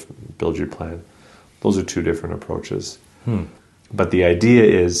sort of build your plan. Those are two different approaches. But the idea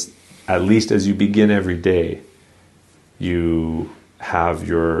is, at least as you begin every day, you have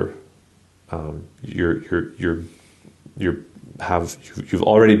you've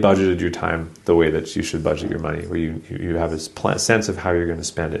already budgeted your time the way that you should budget your money, where you have a sense of how you're going to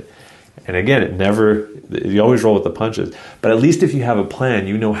spend it. And again, you always roll with the punches, but at least if you have a plan,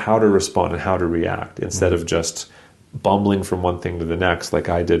 you know how to respond and how to react, instead of just bumbling from one thing to the next like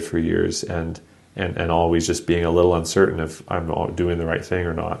I did for years, and always just being a little uncertain if I'm doing the right thing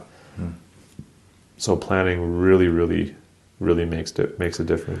or not. So planning really, really, really makes a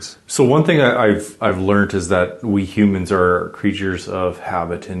difference. So one thing I've learned is that we humans are creatures of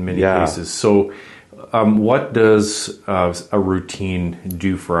habit in many cases. So what does a routine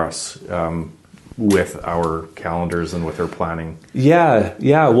do for us with our calendars and with our planning?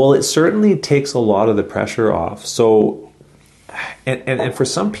 Yeah. Well, it certainly takes a lot of the pressure off. So, and for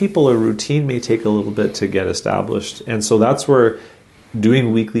some people, a routine may take a little bit to get established. And so that's where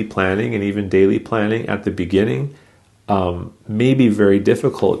doing weekly planning and even daily planning at the beginning may be very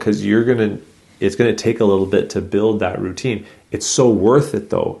difficult, because it's going to take a little bit to build that routine. It's so worth it,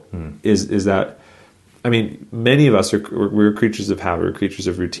 though. Is that, I mean, many of us we're creatures of habit, we're creatures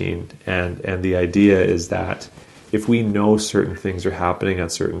of routine, and the idea is that if we know certain things are happening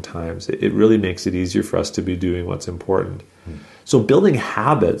at certain times, it really makes it easier for us to be doing what's important. So building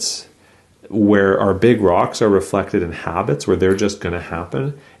habits where our big rocks are reflected in habits, where they're just going to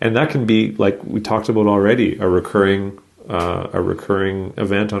happen, and that can be, like we talked about already, a recurring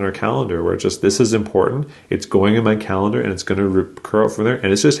event on our calendar, where just, this is important, it's going in my calendar, and it's going to recur out from there,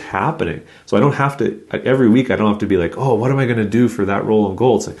 and it's just happening. So I don't have to, every week I don't have to be like, oh, what am I going to do for that role in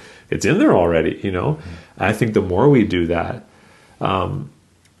goal? It's like, it's in there already, I think the more we do that,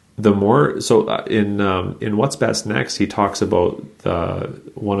 the more. So in What's Best Next, he talks about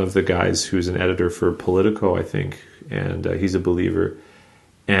one of the guys who's an editor for Politico, I think, and he's a believer,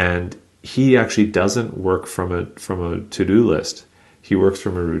 and he actually doesn't work from a to-do list. He works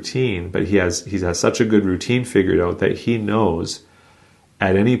from a routine, but he has such a good routine figured out that he knows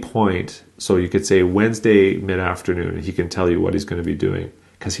at any point. So you could say Wednesday mid-afternoon, he can tell you what he's going to be doing,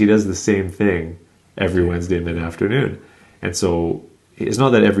 because he does the same thing every Wednesday mid-afternoon. And so it's not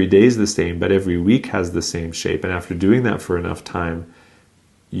that every day is the same, but every week has the same shape. And after doing that for enough time,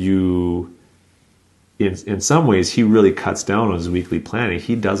 in some ways, he really cuts down on his weekly planning.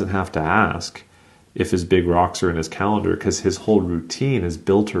 He doesn't have to ask if his big rocks are in his calendar, because his whole routine is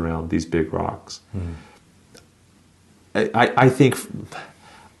built around these big rocks. I think,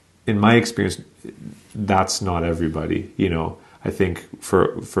 in my experience, that's not everybody. I think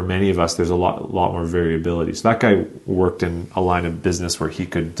for many of us, there's a lot more variability. So that guy worked in a line of business where he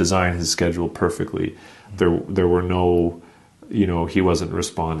could design his schedule perfectly. There were no, he wasn't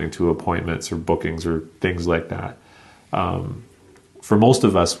responding to appointments or bookings or things like that. For most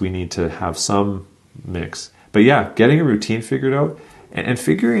of us, we need to have some mix. But yeah, getting a routine figured out, and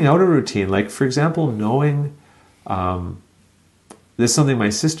figuring out a routine, like, for example, knowing, this is something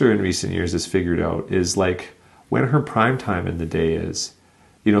my sister in recent years has figured out, is like when her prime time in the day is.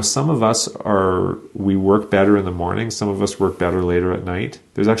 Some of us we work better in the morning, some of us work better later at night.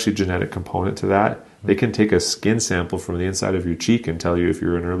 There's actually a genetic component to that. They can take a skin sample from the inside of your cheek and tell you if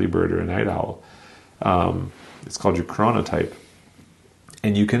you're an early bird or a night owl. It's called your chronotype.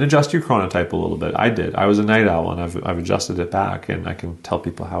 And you can adjust your chronotype a little bit. I did. I was a night owl, and I've adjusted it back, and I can tell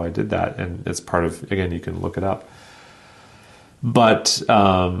people how I did that. And it's part of, again, you can look it up. But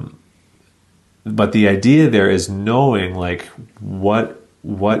the idea there is knowing, like, what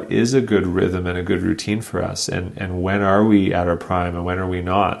is a good rhythm and a good routine for us, and when are we at our prime and when are we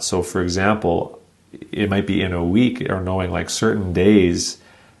not. So, for example, it might be in a week, or knowing like certain days,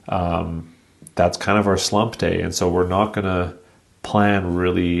 that's kind of our slump day, and so we're not going to plan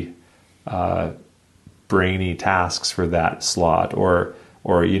really brainy tasks for that slot, or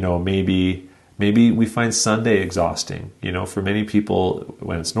maybe we find Sunday exhausting. For many people,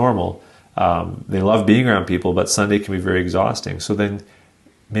 when it's normal, they love being around people, but Sunday can be very exhausting. So then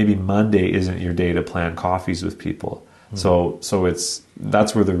maybe Monday isn't your day to plan coffees with people. So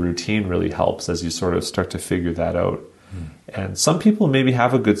that's where the routine really helps, as you sort of start to figure that out. And some people maybe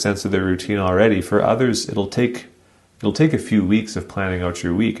have a good sense of their routine already. For others, it'll take a few weeks of planning out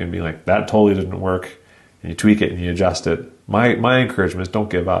your week and be like, that totally didn't work, and you tweak it and you adjust it. My encouragement is don't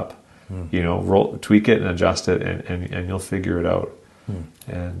give up. Tweak it and adjust it, and you'll figure it out.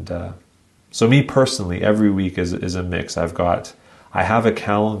 And so me personally, every week is a mix. I have a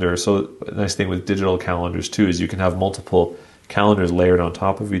calendar. So the nice thing with digital calendars too is you can have multiple calendars layered on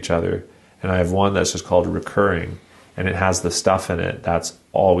top of each other. And I have one that's just called recurring, and it has the stuff in it that's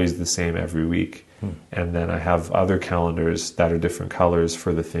always the same every week. And then I have other calendars that are different colors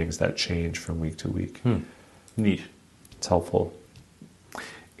for the things that change from week to week. Neat. It's helpful.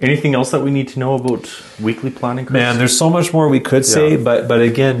 Anything else that we need to know about weekly planning, Chris? Man, there's so much more we could say, but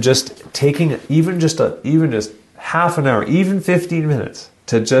again, just taking even just half an hour, even 15 minutes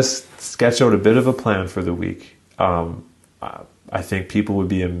to just sketch out a bit of a plan for the week. I think people would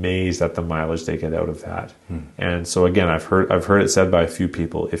be amazed at the mileage they get out of that. And so again, I've heard it said by a few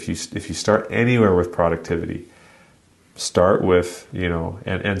people, if you start anywhere with productivity, start with,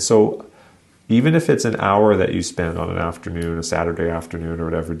 and so even if it's an hour that you spend on an afternoon, a Saturday afternoon or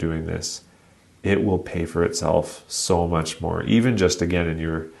whatever doing this, it will pay for itself so much more. Even just again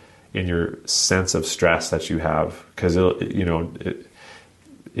in your sense of stress that you have, because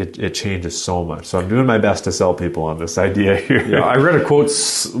it changes so much. So I'm doing my best to sell people on this idea here. Yeah, I read a quote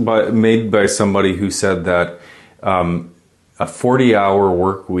made by somebody who said that a 40-hour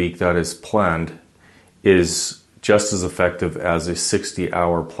work week that is planned is just as effective as a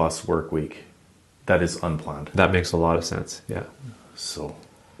 60-hour plus work week that is unplanned. That makes a lot of sense. Yeah. So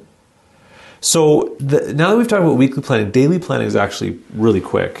now that we've talked about weekly planning, daily planning is actually really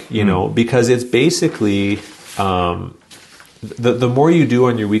quick, because it's basically the more you do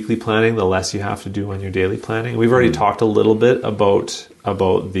on your weekly planning, the less you have to do on your daily planning. We've already talked a little bit about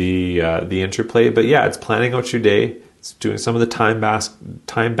the interplay, but yeah, it's planning out your day. It's doing some of the time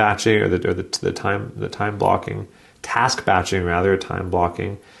batching or the time blocking, task batching rather, time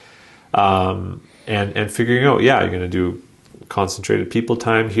blocking, and figuring out, you're going to do concentrated people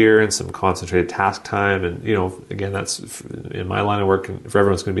time here and some concentrated task time, and again, that's in my line of work, and for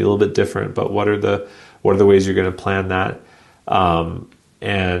everyone's going to be a little bit different. But what are the ways you're going to plan that,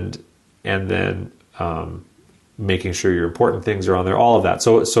 and then making sure your important things are on there, all of that.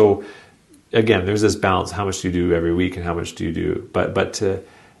 So again, there's this balance: how much do you do every week, and how much do you do? But to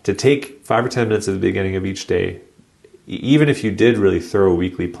take 5 or 10 minutes at the beginning of each day, even if you did really thorough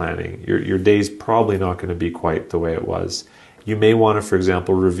weekly planning, your day's probably not going to be quite the way it was. You may want to, for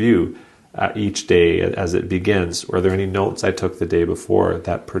example, review each day as it begins. Are there any notes I took the day before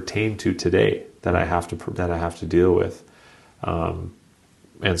that pertain to today that I have to deal with?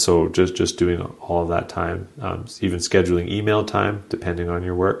 And so just doing all of that time, even scheduling email time depending on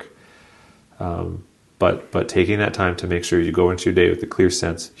your work. But taking that time to make sure you go into your day with a clear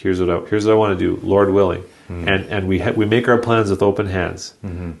sense. Here's what I want to do, Lord willing. And we make our plans with open hands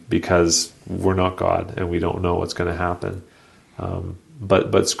because we're not God and we don't know what's going to happen.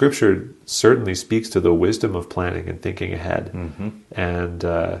 But Scripture certainly speaks to the wisdom of planning and thinking ahead.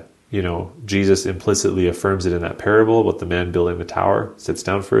 And Jesus implicitly affirms it in that parable about the man building the tower. Sits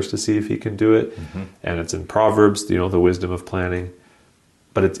down first to see if he can do it, and it's in Proverbs. The wisdom of planning.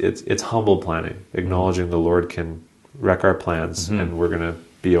 But it's humble planning, acknowledging the Lord can wreck our plans, and we're going to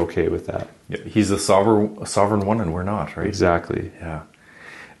be okay with that. Yeah, he's a sovereign one, and we're not, right? Exactly. Yeah.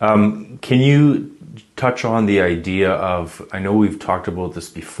 Can you touch on the idea of? I know we've talked about this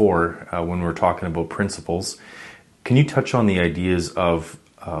before when we were talking about principles. Can you touch on the ideas of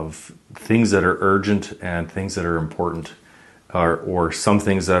things that are urgent and things that are important, or some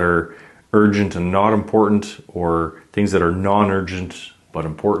things that are urgent and not important, or things that are non-urgent but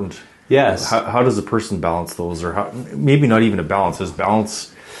important? Yes. How does a person balance those, or maybe not even a balance? Is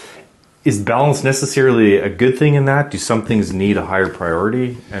balance necessarily a good thing in that? Do some things need a higher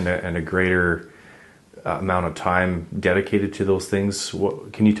priority and a greater amount of time dedicated to those things?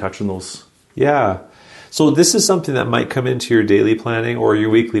 Can you touch on those? Yeah. So this is something that might come into your daily planning or your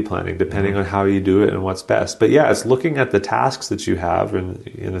weekly planning, depending on how you do it and what's best. But yeah, it's looking at the tasks that you have and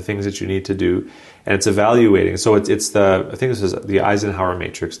the things that you need to do, and it's evaluating. So I think this is the Eisenhower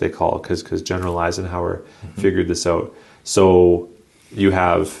matrix they call it, because General Eisenhower figured this out. So you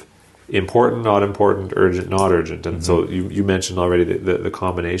have important, not important, urgent, not urgent. And so you mentioned already the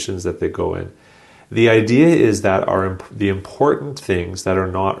combinations that they go in. The idea is that the important things that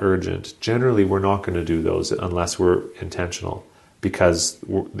are not urgent, generally we're not going to do those unless we're intentional, because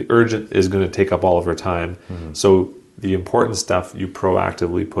the urgent is going to take up all of our time. So the important stuff you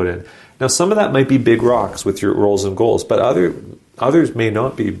proactively put in. Now, some of that might be big rocks with your roles and goals, but others may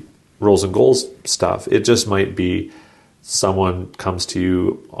not be roles and goals stuff. It just might be someone comes to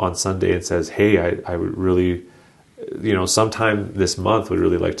you on Sunday and says, hey, I would really, sometime this month would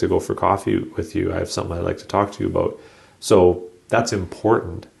really like to go for coffee with you. I have something I'd like to talk to you about. So that's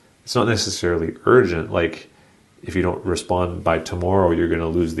important. It's not necessarily urgent. Like if you don't respond by tomorrow, you're going to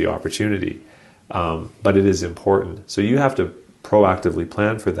lose the opportunity. But it is important. So you have to proactively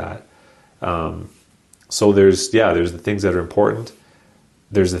plan for that. So there's the things that are important.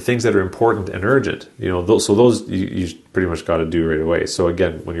 There's the things that are important and urgent. Those you pretty much got to do right away. So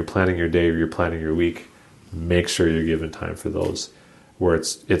again, when you're planning your day or you're planning your week, make sure you're giving time for those. Where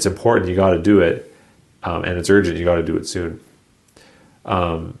it's important, you got to do it, and it's urgent, you got to do it soon.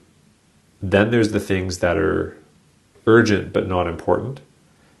 Then there's the things that are urgent but not important.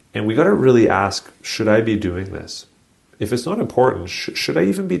 And we got to really ask, should I be doing this? If it's not important, should I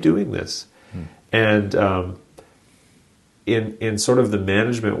even be doing this? And in sort of the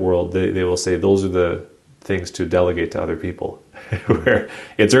management world, they will say those are the things to delegate to other people, where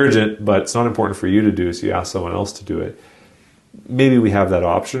it's urgent, but it's not important for you to do, so you ask someone else to do it. Maybe we have that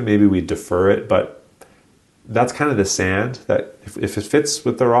option, maybe we defer it, but that's kind of the sand that if it fits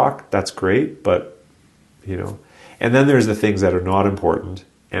with the rock, that's great, but and then there's the things that are not important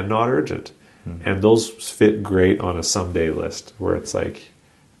and not urgent. And those fit great on a someday list, where it's like,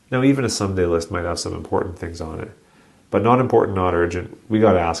 now even a someday list might have some important things on it, but not important, not urgent. We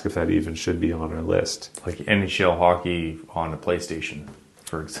got to ask if that even should be on our list. Like NHL hockey on a PlayStation,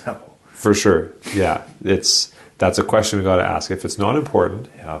 for example. For sure, yeah. That's a question we got to ask. If it's not important,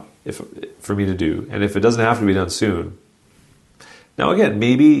 for me to do, and if it doesn't have to be done soon. Now again,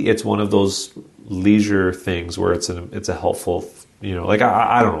 maybe it's one of those leisure things where it's a helpful, like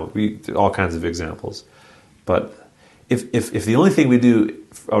I don't know, all kinds of examples. But if the only thing we do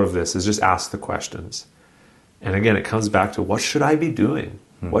out of this is just ask the questions, and again, it comes back to what should I be doing?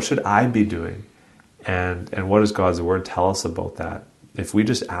 What should I be doing? And what does God's word tell us about that? If we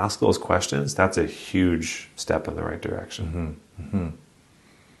just ask those questions, that's a huge step in the right direction.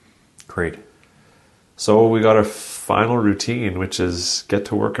 Great. So we got our final routine, which is get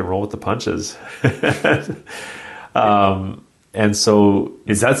to work and roll with the punches. And so...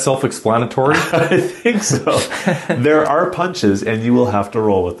 Is that self-explanatory? I think so. There are punches, and you will have to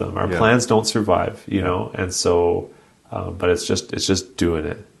roll with them. Our plans don't survive, and so... but it's just doing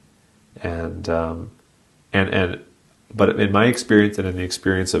it. But in my experience and in the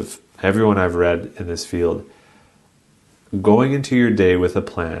experience of everyone I've read in this field, going into your day with a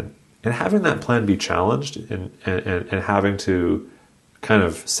plan and having that plan be challenged and having to kind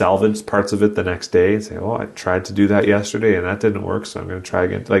of salvage parts of it the next day and say, oh, I tried to do that yesterday and that didn't work, so I'm going to try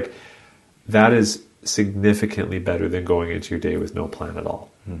again. Like, that is significantly better than going into your day with no plan at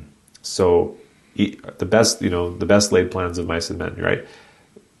all. So the best laid plans of mice and men, right?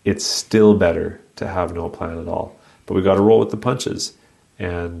 It's still better to have no plan at all. But we got to roll with the punches.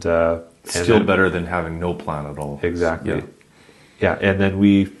 And still better than having no plan at all. Exactly. Yeah. And then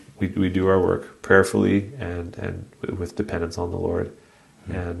we do our work prayerfully and with dependence on the Lord.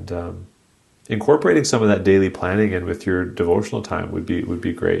 And incorporating some of that daily planning in with your devotional time would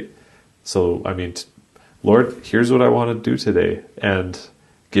be great. So, I mean, Lord, here's what I want to do today, and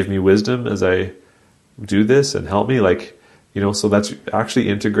give me wisdom as I do this, and help me. So that's actually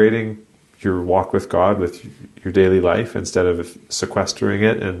integrating your walk with God with your daily life instead of sequestering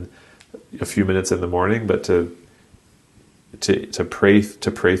it in a few minutes in the morning, but to pray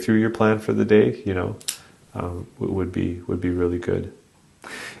through your plan for the day, would be really good.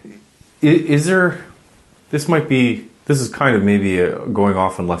 Is there? This is kind of maybe going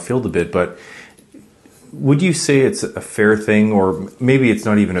off in left field a bit, but would you say it's a fair thing, or maybe it's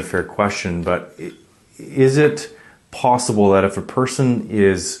not even a fair question, but is it possible that if a person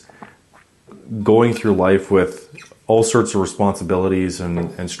is going through life with all sorts of responsibilities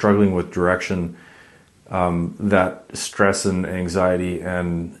and struggling with direction, that stress and anxiety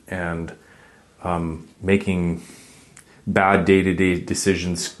and making bad day-to-day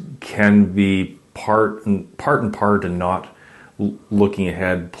decisions can be part and not looking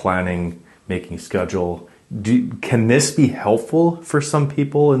ahead, planning, making schedule? Can this be helpful for some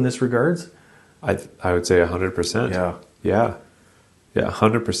people in this regards? I would say 100%. Yeah,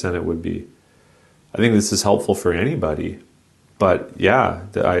 100% it would be. I think this is helpful for anybody. But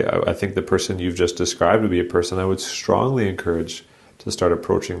I think the person you've just described would be a person I would strongly encourage to start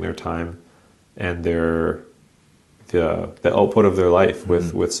approaching their time and their the output of their life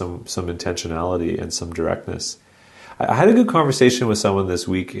with some intentionality and some directness. I had a good conversation with someone this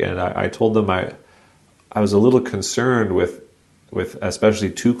week, and I told them I was a little concerned with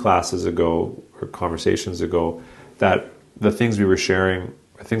especially 2 classes ago or conversations ago, that the things we were sharing,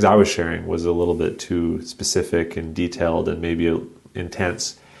 things I was sharing, was a little bit too specific and detailed and maybe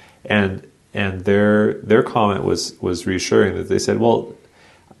intense. And their comment was reassuring, that they said, well,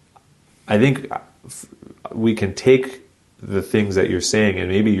 I think we can take the things that you're saying, and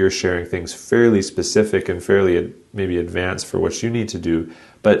maybe you're sharing things fairly specific and fairly maybe advanced for what you need to do,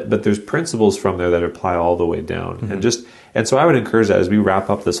 but there's principles from there that apply all the way down. Mm-hmm. And so I would encourage that as we wrap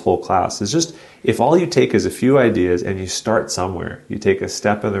up this whole class, is just, if all you take is a few ideas and you start somewhere, you take a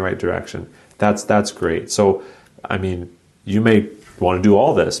step in the right direction, that's great. So, I mean, you may want to do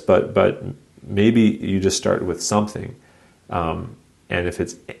all this, but maybe you just start with something. And if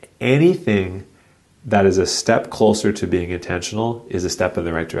it's anything that is a step closer to being intentional, is a step in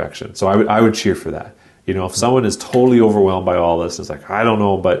the right direction. So I would cheer for that. You know, if someone is totally overwhelmed by all this, it's like, I don't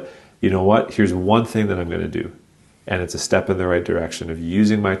know, but you know what? Here's one thing that I'm going to do. And it's a step in the right direction of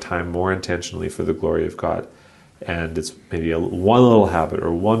using my time more intentionally for the glory of God. And it's maybe one little habit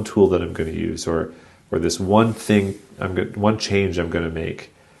or one tool that I'm going to use, or this one thing, one change I'm going to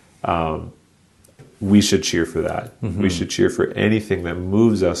make. We should cheer for that. Mm-hmm. We should cheer for anything that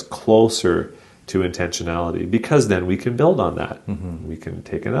moves us closer to intentionality, because then we can build on that. Mm-hmm. We can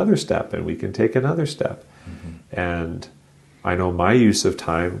take another step, and we can take another step. Mm-hmm. And I know my use of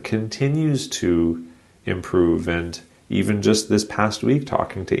time continues to improve. And even just this past week,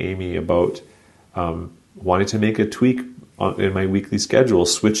 talking to Amy about wanting to make a tweak in my weekly schedule,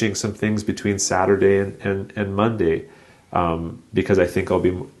 switching some things between Saturday and Monday, because I think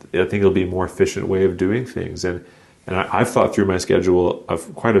it'll be a more efficient way of doing things. And I've thought through my schedule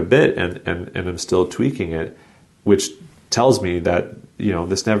of quite a bit, and I'm still tweaking it, which tells me that, you know,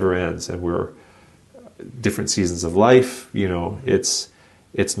 this never ends, and we're different seasons of life. You know, it's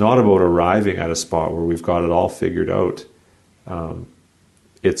not about arriving at a spot where we've got it all figured out.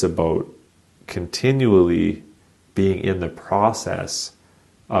 It's about continually being in the process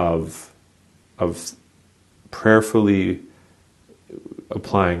of prayerfully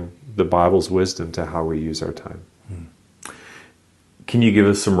applying the Bible's wisdom to how we use our time. Can you give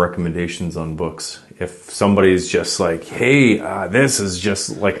us some recommendations on books? If somebody's just like, hey, this is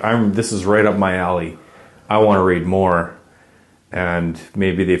just like, this is right up my alley, I want to read more, and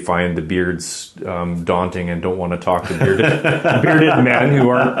maybe they find the beards daunting and don't want to talk to bearded men who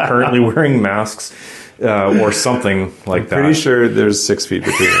aren't currently wearing masks, or something like that. I'm pretty sure there's 6 feet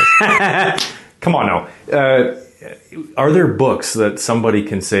between us. Come on now. Are there books that somebody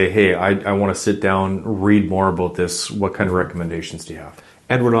can say, hey, I want to sit down, read more about this? What kind of recommendations do you have?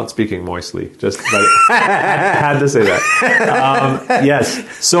 And we're not speaking moistly. Just I had to say that.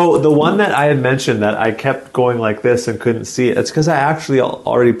 Yes. So the one that I had mentioned that I kept going like this and couldn't see it, it's because I actually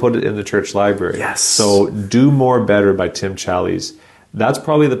already put it in the church library. Yes. So Do More Better by Tim Challies. That's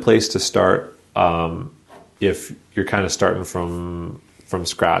probably the place to start if you're kind of starting from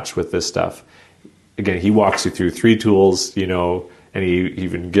scratch with this stuff. Again, he walks you through 3 tools, you know, and he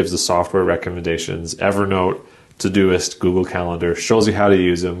even gives the software recommendations: Evernote, Todoist, Google Calendar, shows you how to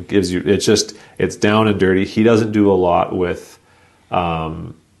use them, gives you, it's down and dirty. He doesn't do a lot with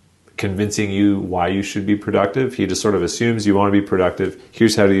convincing you why you should be productive. He just sort of assumes you want to be productive.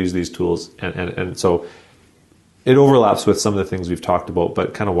 Here's how to use these tools. And so it overlaps with some of the things we've talked about,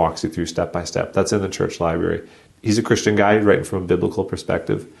 but kind of walks you through step by step. That's in the church library. He's a Christian guy, writing from a biblical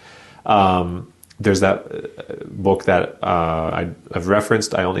perspective. There's that book that I've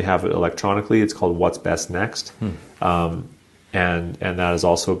referenced. I only have it electronically. It's called What's Best Next. And that is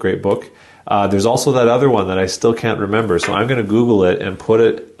also a great book. There's also that other one that I still can't remember. So I'm going to Google it and put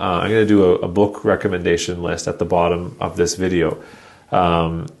it, I'm going to do a book recommendation list at the bottom of this video.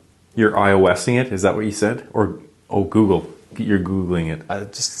 You're iOSing it? Is that what you said? Or, Google. You're Googling it.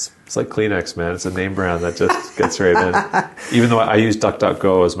 It's like Kleenex, man. It's a name brand that just gets right in. Even though I use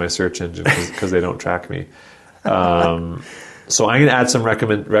DuckDuckGo as my search engine because they don't track me. So I'm going to add some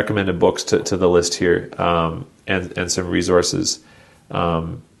recommended books to the list here, and some resources.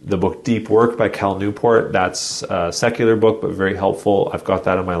 The book Deep Work by Cal Newport. That's a secular book, but very helpful. I've got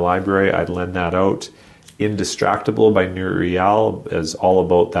that in my library. I'd lend that out. Indistractable by Nur Rial is all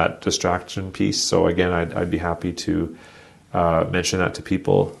about that distraction piece. So again, I'd be happy to mention that to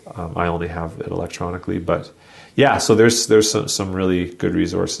people. I only have it electronically, but yeah, so there's some really good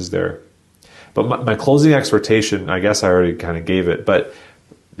resources there. But my closing exhortation, I guess I already kind of gave it, but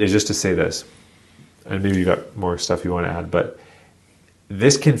is just to say this, and maybe you got more stuff you want to add, but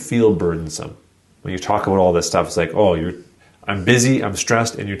this can feel burdensome. when you talk about all this stuff, it's like, oh, I'm busy, I'm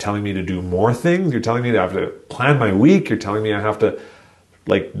stressed, and you're telling me to do more things. You're telling me that I have to plan my week. You're telling me I have to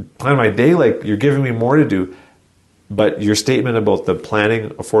plan my day. Like, you're giving me more to do. But your statement about the planning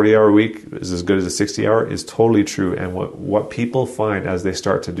a 40-hour week is as good as a 60-hour is totally true. And what people find as they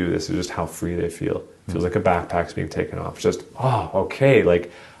start to do this is just how free they feel. It feels like a backpack's being taken off. It's just, oh, okay,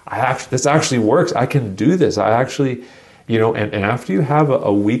 like this actually works. I can do this. I actually, and after you have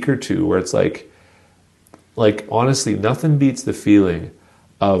a week or two where it's like honestly, nothing beats the feeling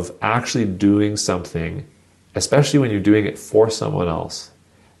of actually doing something, especially when you're doing it for someone else,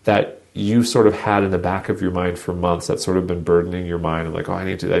 that you sort of had in the back of your mind for months, that's sort of been burdening your mind of like, oh, I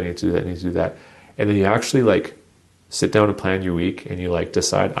need to do that, I need to do that, I need to do that. And then you actually sit down and plan your week and you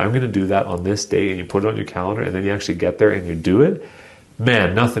decide, I'm going to do that on this day, and you put it on your calendar, and then you actually get there and you do it.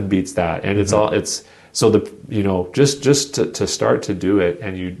 Man, nothing beats that. And just to start to do it,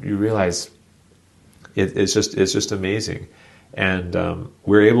 and you realize it's just amazing. And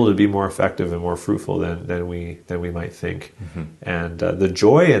we're able to be more effective and more fruitful than we might think. Mm-hmm. And the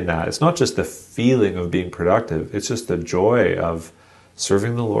joy in that, it's not just the feeling of being productive, it's just the joy of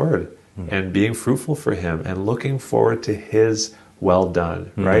serving the Lord and being fruitful for Him and looking forward to His well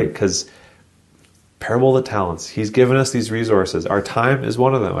done, right? Because parable of the talents, He's given us these resources. Our time is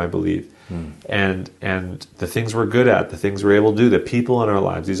one of them, I believe. And the things we're good at, the things we're able to do, the people in our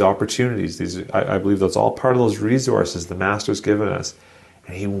lives, these opportunities, I believe that's all part of those resources the Master's given us.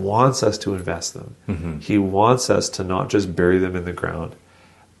 And He wants us to invest them. Mm-hmm. He wants us to not just bury them in the ground.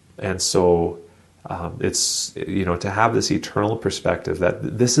 And so it's, to have this eternal perspective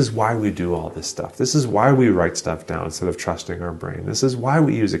that this is why we do all this stuff. This is why we write stuff down instead of trusting our brain. This is why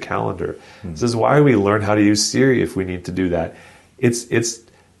we use a calendar. Mm-hmm. This is why we learn how to use Siri if we need to do that.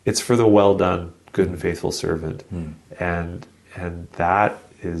 It's for the well done, good and faithful servant, and that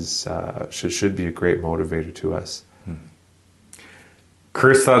is should be a great motivator to us.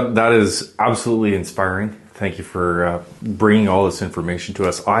 Chris, that is absolutely inspiring. Thank you for bringing all this information to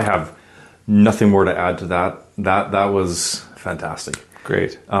us. I have nothing more to add to that. That was fantastic.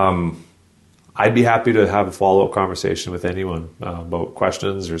 Great. I'd be happy to have a follow-up conversation with anyone about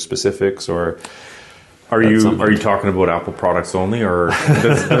questions or specifics or. Are you talking about Apple products only, or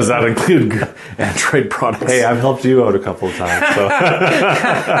does that include Android products? Hey, I've helped you out a couple of times. So.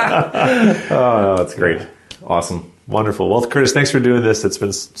 Oh, no, that's great. Awesome. Wonderful. Well, Curtis, thanks for doing this. It's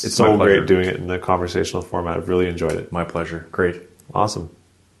so great doing it in the conversational format. I've really enjoyed it. My pleasure. Great. Awesome.